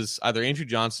it was either Andrew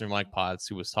Johnson or Mike Potts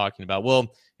who was talking about, well,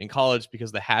 in college,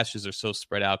 because the hashes are so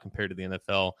spread out compared to the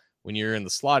NFL, when you're in the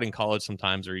slot in college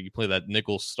sometimes, or you play that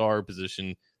nickel star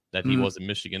position that he was in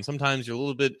Michigan, sometimes you're a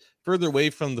little bit further away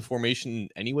from the formation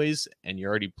anyways, and you're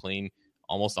already playing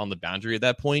almost on the boundary at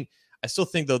that point. I still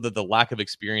think, though, that the lack of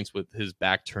experience with his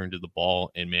back turned to the ball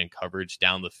and man coverage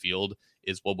down the field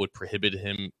is what would prohibit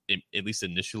him, at least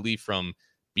initially, from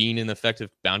being an effective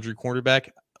boundary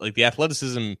cornerback. Like, the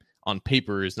athleticism on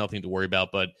paper is nothing to worry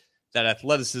about, but that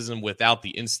athleticism without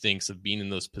the instincts of being in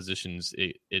those positions,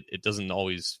 it doesn't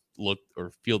always look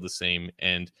or feel the same.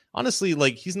 And honestly,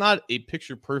 like, he's not a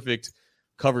picture perfect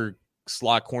cover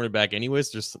slot cornerback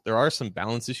anyways. There are some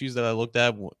balance issues that I looked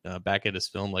at back at his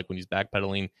film, like when he's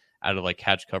backpedaling out of like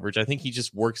catch coverage. I think he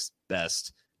just works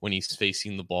best when he's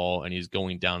facing the ball and he's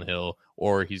going downhill,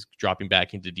 or he's dropping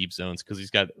back into deep zones, because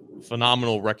he's got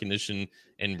phenomenal recognition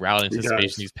and route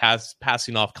anticipation. He's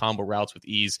passing off combo routes with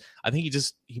ease. I think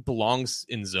he belongs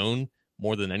in zone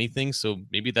more than anything. So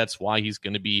maybe that's why he's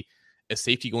going to be a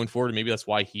safety going forward. And maybe that's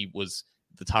why he was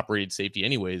the top rated safety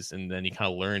anyways. And then he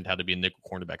kind of learned how to be a nickel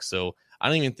cornerback. So I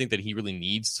don't even think that he really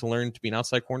needs to learn to be an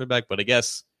outside cornerback, but I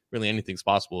guess really anything's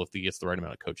possible if he gets the right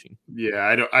amount of coaching.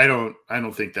 Yeah, I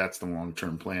don't think that's the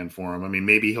long-term plan for him. I mean,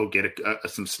 maybe he'll get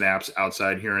some snaps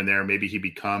outside here and there. Maybe he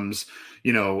becomes,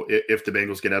 if the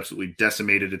Bengals get absolutely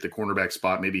decimated at the cornerback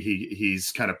spot, maybe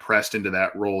he's kind of pressed into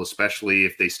that role, especially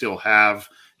if they still have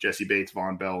Jesse Bates,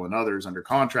 Von Bell, and others under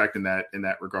contract in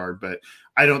that regard. But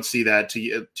I don't see that.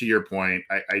 To your point,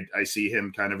 I see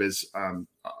him kind of as,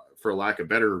 for lack of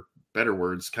better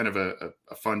words, kind of a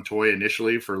fun toy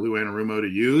initially for Lou Anarumo to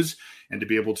use, and to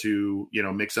be able to,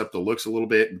 mix up the looks a little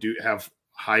bit and have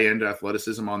high end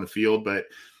athleticism on the field. But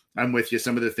I'm with you.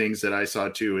 Some of the things that I saw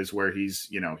too is where he's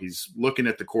looking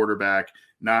at the quarterback,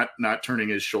 not turning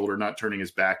his shoulder, not turning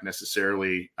his back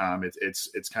necessarily.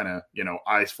 It's kind of,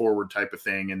 eyes forward type of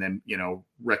thing. And then,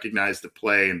 recognize the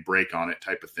play and break on it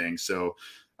type of thing. So,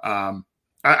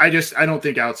 I don't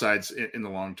think outside's in the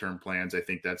long-term plans. I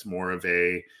think that's more of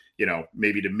a,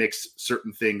 maybe to mix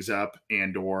certain things up,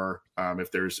 and, or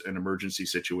if there's an emergency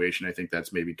situation, I think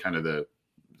that's maybe kind of the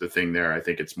thing there. I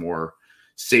think it's more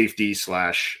safety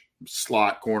 /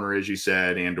 slot corner, as you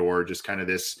said, and, or just kind of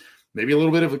this, maybe a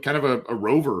little bit of a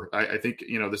rover. I think,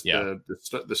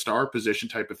 the star position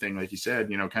type of thing, like you said,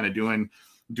 kind of doing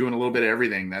a little bit of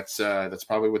everything. That's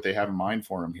probably what they have in mind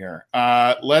for him here.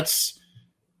 I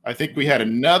think we had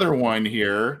another one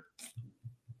here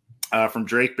from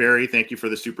Drake Berry. Thank you for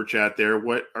the super chat there.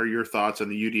 What are your thoughts on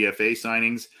the UDFA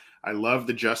signings? I love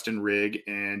the Justin Rigg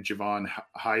and Javon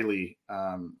Hiley.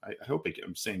 I hope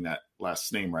I'm saying that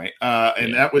last name right.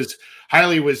 And that was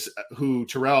Hiley was who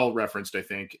Terrell referenced, I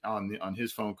think, on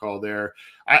his phone call there.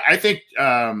 I think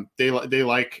they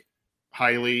like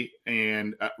Hiley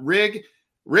and Rigg.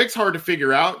 Rigg's hard to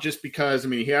figure out, just because,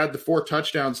 he had the 4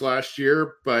 touchdowns last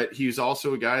year, but he's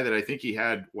also a guy that I think he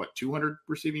had 200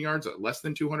 receiving yards, less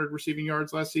than 200 receiving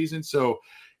yards last season. So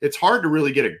it's hard to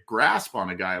really get a grasp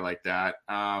on a guy like that.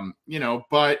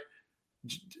 But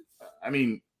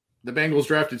the Bengals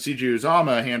drafted CJ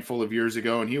Uzomah a handful of years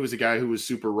ago, and he was a guy who was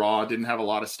super raw, didn't have a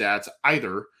lot of stats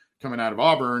either coming out of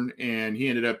Auburn, and he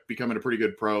ended up becoming a pretty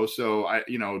good pro. So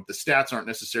the stats aren't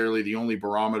necessarily the only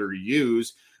barometer to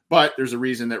use. But there's a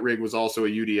reason that Rigg was also a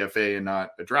UDFA and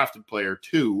not a drafted player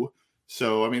too.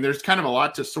 So, there's kind of a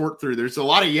lot to sort through. There's a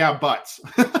lot of buts.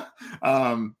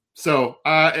 So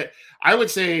I would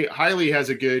say Hiley has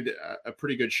a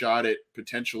pretty good shot at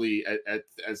potentially, at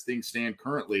as things stand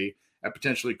currently, at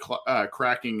potentially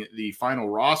cracking the final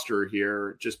roster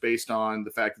here, just based on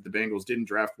the fact that the Bengals didn't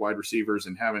draft wide receivers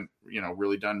and haven't,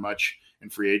 really done much in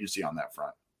free agency on that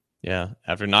front. Yeah,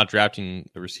 after not drafting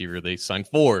the receiver, they signed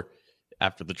 4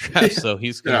 after the draft, so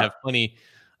he's going to have plenty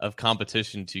of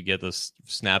competition to get those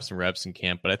snaps and reps in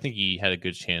camp. But I think he had a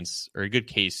good chance or a good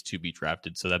case to be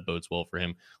drafted, so that bodes well for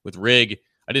him. With Rigg,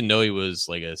 I didn't know he was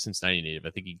like a Cincinnati native.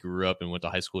 I think he grew up and went to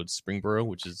high school at Springboro,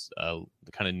 which is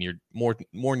kind of near more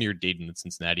near Dayton than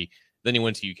Cincinnati. Then he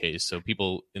went to UK, so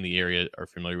people in the area are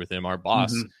familiar with him. Our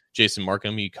boss, Jason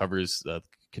Markham, he covers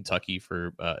Kentucky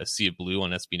for a Sea of Blue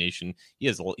on SB Nation. He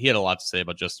had a lot to say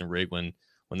about Justin Rigg when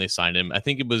they signed him. I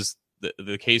think it was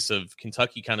the case of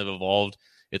Kentucky kind of evolved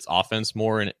its offense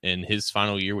more in his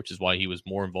final year, which is why he was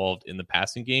more involved in the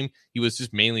passing game. He was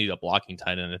just mainly a blocking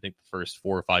tight end, I think, the first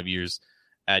 4 or 5 years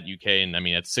at UK. And I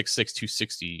mean, at 6'6",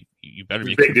 260, you better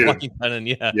be a good blocking tight end.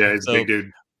 Yeah, he's a big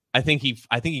dude. I think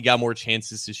he got more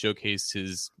chances to showcase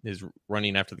his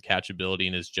running after the catch ability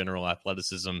and his general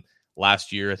athleticism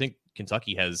last year. I think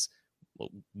Kentucky has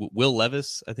Will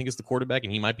Levis, I think, is the quarterback,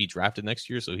 and he might be drafted next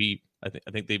year. So I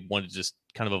think they wanted to just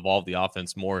kind of evolve the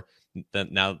offense more than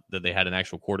now that they had an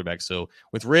actual quarterback. So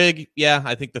with Rigg,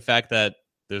 I think the fact that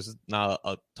there's not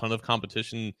a ton of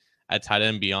competition at tight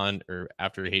end beyond or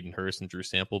after Hayden Hurst and Drew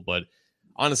Sample, but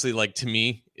honestly, like, to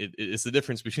me, it's the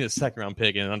difference between a second-round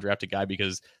pick and an undrafted guy,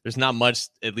 because there's not much,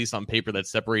 at least on paper, that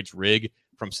separates Rigg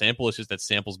from Sample. It's just that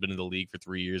Sample's been in the league for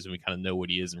 3 years, and we kind of know what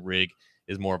he is, and Rigg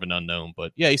is more of an unknown.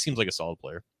 But, yeah, he seems like a solid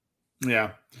player.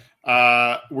 Yeah.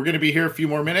 We're going to be here a few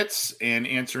more minutes and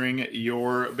answering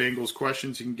your Bengals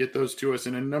questions. You can get those to us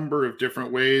in a number of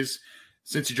different ways.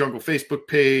 Cincy Jungle Facebook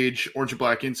page, Orange and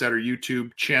Black Insider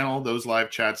YouTube channel, those live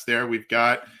chats there. We've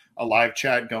got a live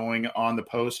chat going on the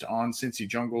post on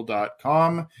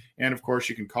cincyjungle.com. And of course,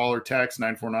 you can call or text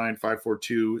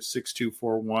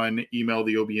 949-542-6241. Email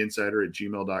the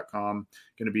obinsider@gmail.com.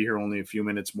 Going to be here only a few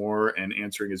minutes more and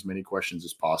answering as many questions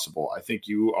as possible. I think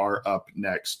you are up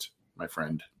next, my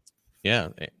friend. Yeah,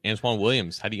 Antoine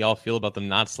Williams, how do y'all feel about them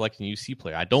not selecting UC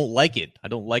player? I don't like it. I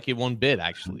don't like it one bit,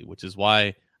 actually, which is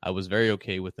why I was very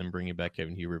okay with them bringing back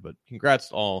Kevin Huber. But congrats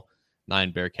to all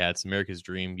 9 Bearcats. America's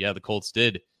dream. Yeah, the Colts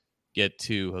did get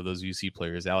 2 of those UC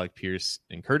players, Alec Pierce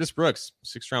and Curtis Brooks,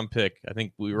 6th-round pick. I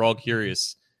think we were all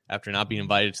curious after not being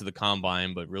invited to the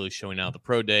combine, but really showing out the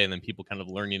pro day and then people kind of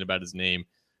learning about his name.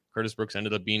 Curtis Brooks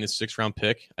ended up being his 6th-round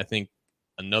pick. I think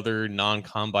another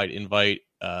non-combine invite,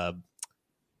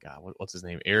 what's his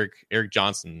name? Eric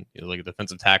Johnson, like a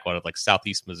defensive tackle out of like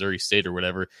Southeast Missouri State or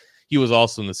whatever. He was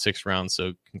also in the 6th round,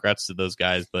 so congrats to those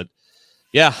guys. But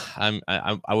yeah,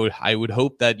 I would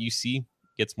hope that UC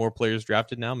gets more players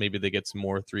drafted now. Maybe they get some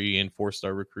more 3- and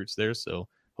 4-star recruits there. So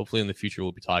hopefully in the future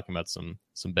we'll be talking about some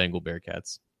Bengal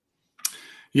Bearcats.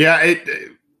 Yeah,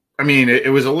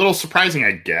 it was a little surprising,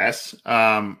 I guess.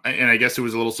 And I guess it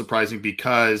was a little surprising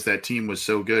because that team was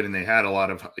so good and they had a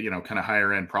lot of, kind of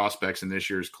higher end prospects in this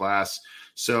year's class.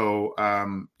 So,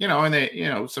 and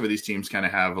they, some of these teams kind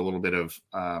of have a little bit of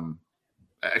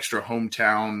extra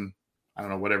hometown, I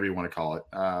don't know, whatever you want to call it,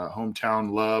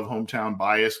 hometown love, hometown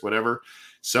bias, whatever.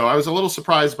 So I was a little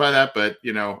surprised by that, but,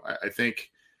 I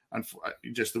think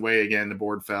just the way, again, the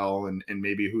board fell and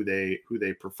maybe who they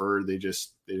preferred, they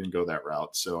didn't go that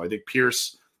route. So I think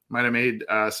Pierce might have made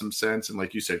some sense. And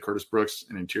like you said, Curtis Brooks,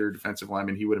 an interior defensive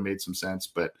lineman, he would have made some sense,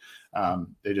 but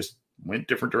they just went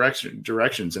different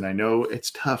directions. And I know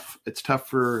it's tough. It's tough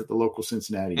for the local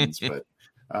Cincinnatians, but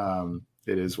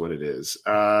it is what it is.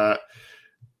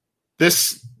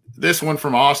 This one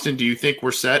from Austin, do you think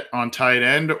we're set on tight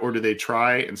end, or do they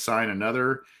try and sign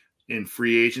another in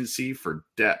free agency for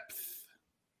depth?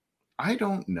 I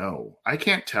don't know. I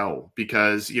can't tell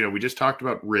because, we just talked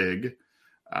about Rigg.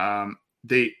 I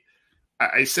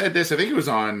said this, I think it was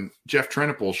on Jeff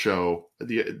Treniple's show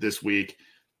this week.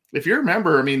 If you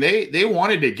remember, they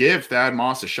wanted to give Thad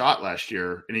Moss a shot last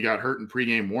year and he got hurt in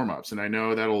pregame warmups. And I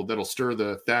know that'll stir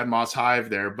the Thad Moss hive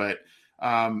there, but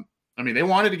they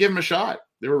wanted to give him a shot.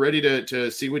 They were ready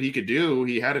to see what he could do.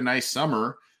 He had a nice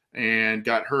summer and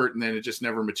got hurt, and then it just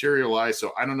never materialized.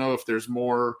 So I don't know if there's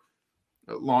there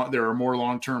are more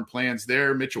long-term plans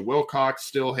there. Mitchell Wilcox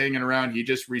still hanging around. He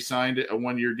just re-signed a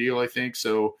 1-year deal, I think.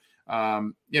 So,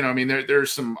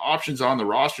 there's some options on the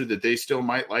roster that they still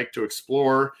might like to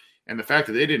explore. And the fact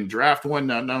that they didn't draft one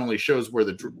not only shows where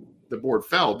the board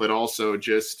fell, but also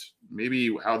just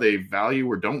maybe how they value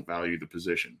or don't value the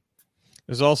position.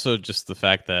 There's also just the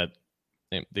fact that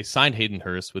they signed Hayden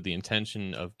Hurst with the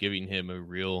intention of giving him a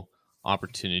real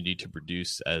opportunity to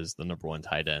produce as the number one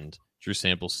tight end. Drew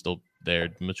Sample's still there.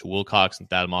 Mitchell Wilcox and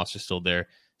Thad Moss are still there.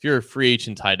 If you're a free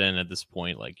agent tight end at this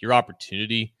point, like, your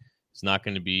opportunity is not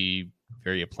going to be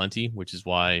very aplenty, which is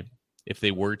why if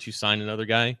they were to sign another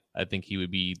guy, I think he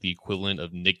would be the equivalent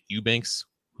of Nick Eubanks,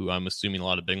 who I'm assuming a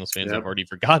lot of Bengals fans have already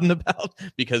forgotten about,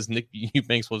 because Nick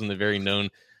Eubanks wasn't a very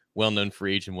well-known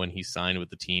free agent when he signed with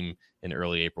the team in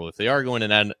early April. If they are going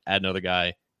to add another guy,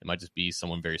 it might just be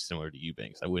someone very similar to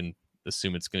Eubanks. I wouldn't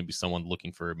assume it's going to be someone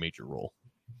looking for a major role.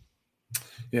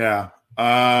 Yeah.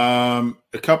 A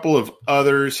couple of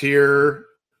others here.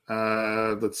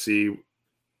 Let's see.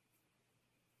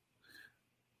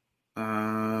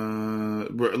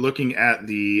 We're looking at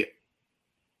the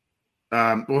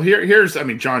here's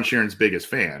John Sheeran's biggest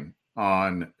fan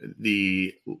on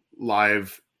the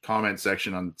live comment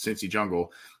section on Cincy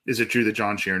Jungle. Is it true that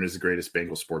John Sheeran is the greatest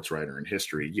Bengal sports writer in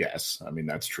history? Yes. I mean,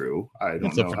 that's true. I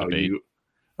don't know how debate.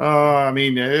 I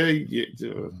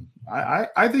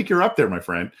think you're up there, my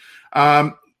friend.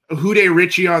 Hude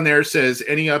Richie on there says,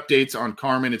 any updates on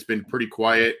Carmen? It's been pretty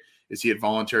quiet. Is he at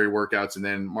voluntary workouts? And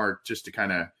then, Mark, just to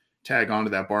kind of tag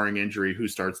onto that, barring injury, who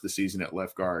starts the season at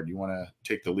left guard? You want to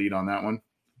take the lead on that one?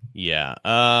 Yeah.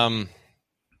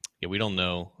 We don't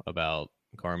know about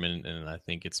Carmen, and I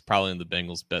think it's probably in the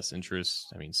Bengals' best interest.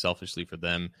 I mean, selfishly for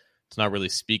them, to not really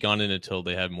speak on it until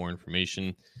they have more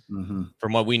information. Mm-hmm.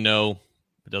 From what we know,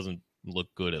 it doesn't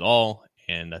look good at all,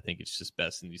 and I think it's just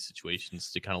best in these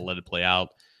situations to kind of let it play out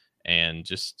and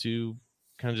just to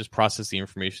kind of just process the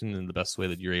information in the best way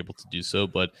that you're able to do so.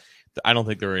 But I don't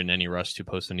think they're in any rush to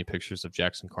post any pictures of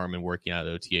Jackson Carman working out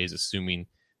at OTAs, assuming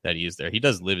that he is there. He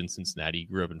does live in Cincinnati. He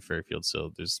grew up in Fairfield,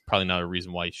 so there's probably not a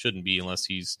reason why he shouldn't be, unless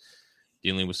he's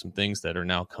dealing with some things that are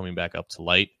now coming back up to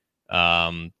light.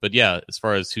 But yeah, as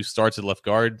far as who starts at left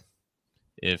guard,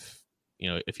 if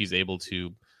he's able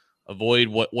to avoid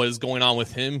what is going on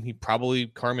with him,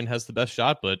 Carmen has the best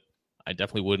shot, but I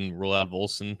definitely wouldn't rule out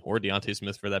Volson or Deontay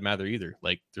Smith for that matter either.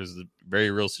 Like, there's a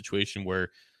very real situation where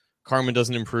Carmen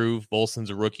doesn't improve, Volson's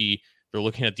a rookie, they're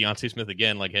looking at Deontay Smith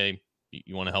again, like, hey,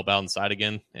 you want to help out inside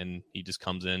again? And he just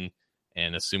comes in,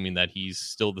 and assuming that he's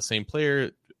still the same player,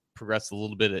 progressed a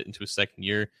little bit into his second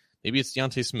year, maybe it's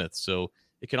Deontay Smith. So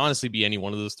it could honestly be any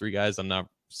one of those three guys. I'm not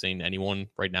saying anyone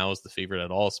right now is the favorite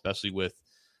at all, especially with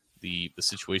the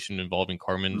situation involving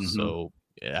Carmen. Mm-hmm. So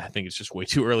yeah, I think it's just way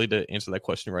too early to answer that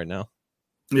question right now.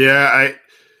 Yeah,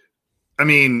 I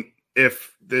mean,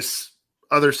 if this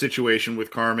other situation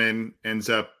with Carmen ends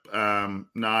up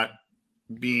not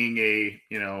being a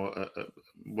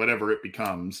whatever it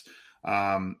becomes,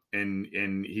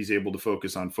 and he's able to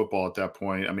focus on football at that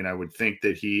point, I mean, I would think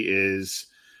that he is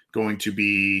going to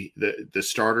be the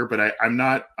starter, but I'm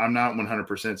not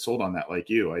 100% sold on that like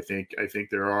you. I think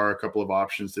there are a couple of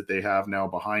options that they have now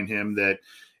behind him that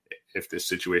if this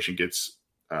situation gets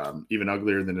even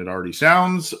uglier than it already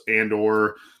sounds, and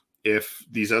or if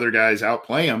these other guys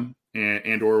outplay him,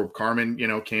 and or Carmen,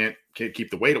 can't keep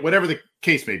the weight, whatever the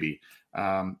case may be.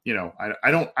 I'm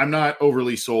not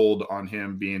overly sold on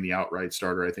him being the outright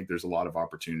starter. I think there's a lot of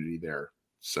opportunity there.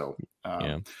 So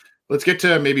let's get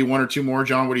to maybe one or two more.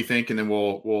 John, what do you think? And then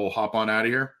we'll hop on out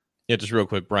of here. Yeah, just real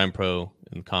quick. Brian Pro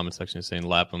in the comment section is saying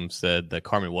Lapham said that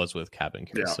Carmen was with Cabin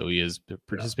Care, so he is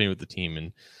participating with the team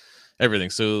and everything.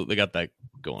 So they got that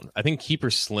going. I think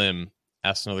Keeper Slim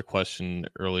asked another question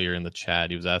earlier in the chat.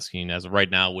 He was asking, as of right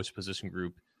now, which position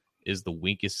group is the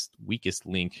weakest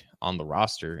link on the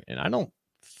roster? And I don't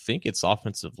think it's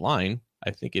offensive line.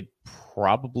 I think it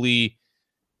probably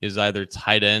is either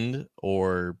tight end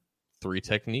or 3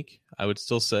 technique, I would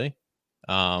still say.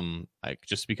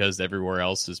 Just because everywhere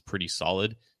else is pretty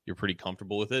solid, you're pretty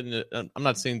comfortable with it. And I'm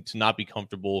not saying to not be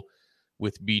comfortable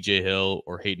with BJ Hill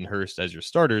or Hayden Hurst as your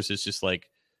starters. It's just like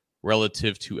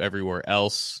relative to everywhere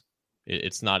else,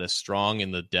 it's not as strong,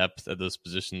 and the depth of those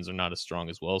positions are not as strong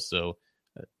as well. So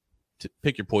to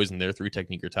pick your poison there, 3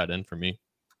 technique or tight end for me.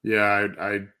 Yeah,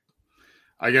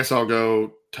 I guess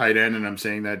I'll tight end, and I'm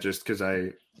saying that just because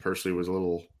I personally was a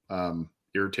little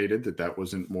irritated that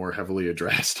wasn't more heavily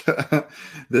addressed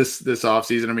this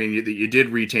offseason. I mean, you did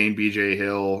retain BJ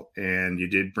Hill and you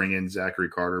did bring in Zachary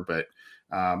Carter, but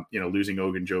losing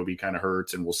Ogunjobi kind of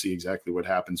hurts, and we'll see exactly what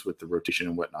happens with the rotation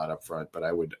and whatnot up front. But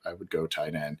I would go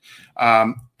tight end.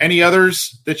 Any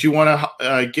others that you want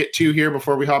to get to here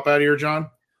before we hop out of here, John?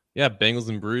 Yeah, Bengals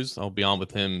and Brews. I'll be on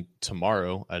with him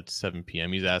tomorrow at 7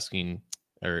 p.m. He's asking,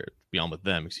 or be on with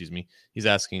them, excuse me. He's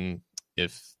asking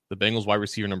if the Bengals wide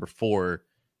receiver number 4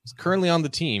 is currently on the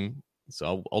team.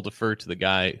 So I'll defer to the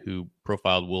guy who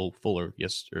profiled Will Fuller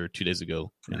 2 days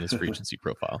ago in his free agency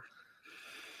profile.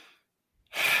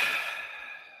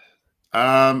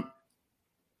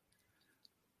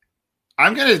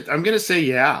 I'm gonna say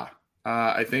yeah.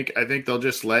 I think they'll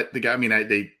just let the guy. I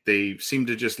mean, they seem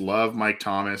to just love Mike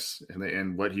Thomas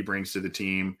and what he brings to the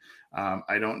team.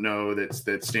 I don't know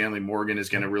that Stanley Morgan is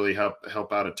going to really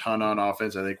help out a ton on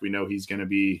offense. I think we know he's going to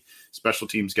be special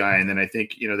teams guy, and then I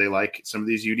think they like some of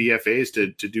these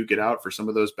UDFAs to duke it out for some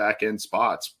of those back end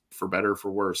spots, for better or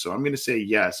for worse. So I'm going to say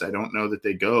yes. I don't know that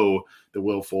they go the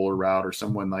Will Fuller route or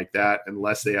someone like that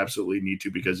unless they absolutely need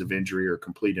to because of injury or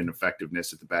complete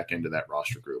ineffectiveness at the back end of that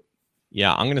roster group.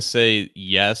 Yeah, I'm going to say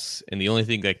yes. And the only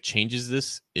thing that changes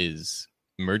this is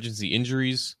emergency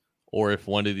injuries or if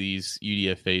one of these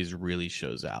UDFAs really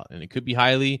shows out. And it could be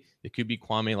Hiley. It could be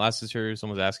Kwame Lassiter.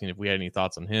 Someone's asking if we had any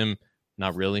thoughts on him.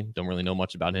 Not really. Don't really know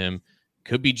much about him.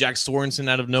 Could be Jack Sorensen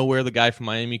out of nowhere, the guy from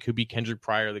Miami. Could be Kendrick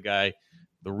Pryor, the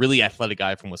really athletic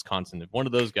guy from Wisconsin. If one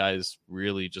of those guys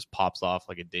really just pops off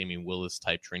like a Damian Willis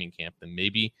type training camp, then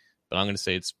maybe. But I'm going to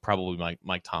say it's probably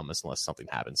Mike Thomas unless something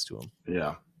happens to him.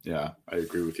 Yeah, I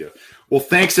agree with you. Well,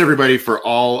 thanks everybody for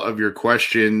all of your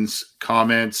questions,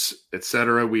 comments,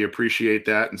 etc. We appreciate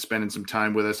that and spending some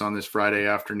time with us on this Friday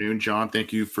afternoon. John,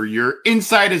 thank you for your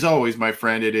insight as always, my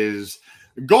friend. It is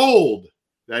gold.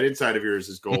 That insight of yours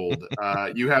is gold.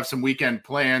 You have some weekend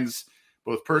plans,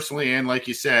 both personally and, like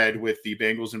you said, with the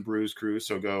Bengals and Brews crew.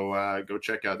 So go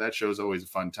check out that show. Is always a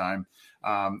fun time.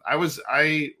 I was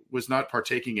not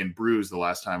partaking in Brews the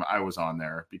last time I was on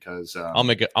there because I'll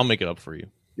make it up for you.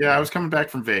 Yeah, I was coming back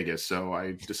from Vegas, so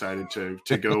I decided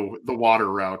to go the water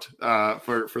route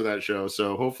for that show.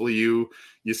 So hopefully you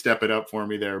step it up for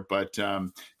me there. But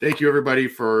thank you everybody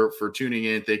for tuning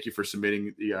in. Thank you for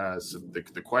submitting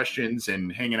the questions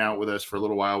and hanging out with us for a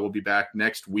little while. We'll be back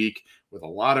next week with a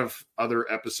lot of other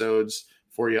episodes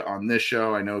for you on this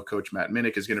show. I know Coach Matt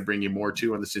Minnick is going to bring you more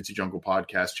too on the Cincy Jungle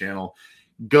podcast channel.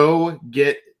 Go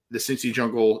get the Cincy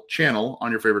Jungle channel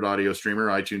on your favorite audio streamer,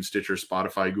 iTunes, Stitcher,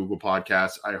 Spotify, Google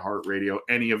Podcasts, iHeartRadio,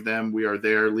 any of them. We are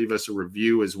there. Leave us a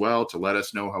review as well to let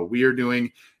us know how we are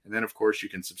doing. And then, of course, you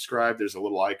can subscribe. There's a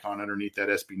little icon underneath that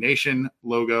SB Nation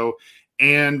logo.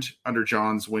 And under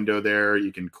John's window there,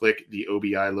 you can click the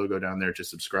OBI logo down there to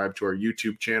subscribe to our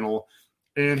YouTube channel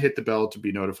and hit the bell to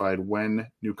be notified when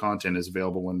new content is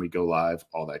available, when we go live,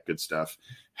 all that good stuff.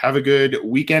 Have a good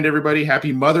weekend, everybody.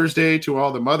 Happy Mother's Day to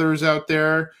all the mothers out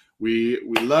there. We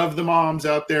love the moms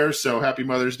out there, so happy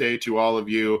Mother's Day to all of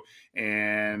you,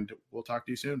 and we'll talk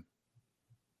to you soon.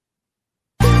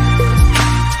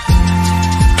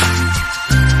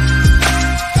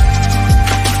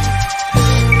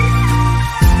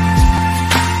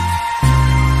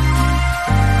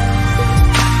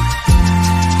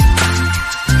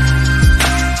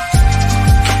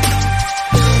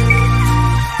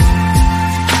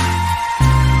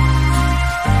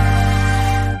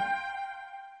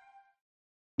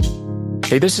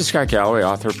 Hey, this is Scott Galloway,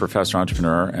 author, professor,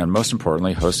 entrepreneur, and most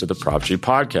importantly, host of the Prop G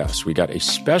podcast. We got a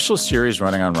special series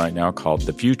running on right now called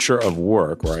The Future of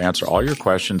Work, where I answer all your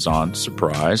questions on,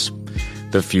 surprise,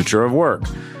 the future of work.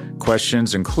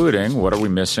 Questions including, what are we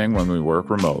missing when we work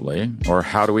remotely? Or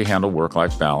how do we handle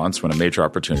work-life balance when a major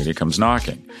opportunity comes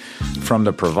knocking? From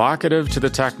the provocative to the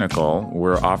technical,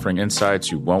 we're offering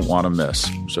insights you won't want to miss.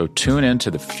 So tune in to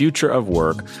The Future of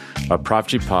Work, a Prop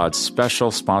G Pod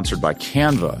special sponsored by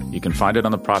Canva. You can find it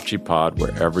on the Prop G Pod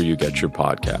wherever you get your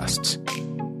podcasts.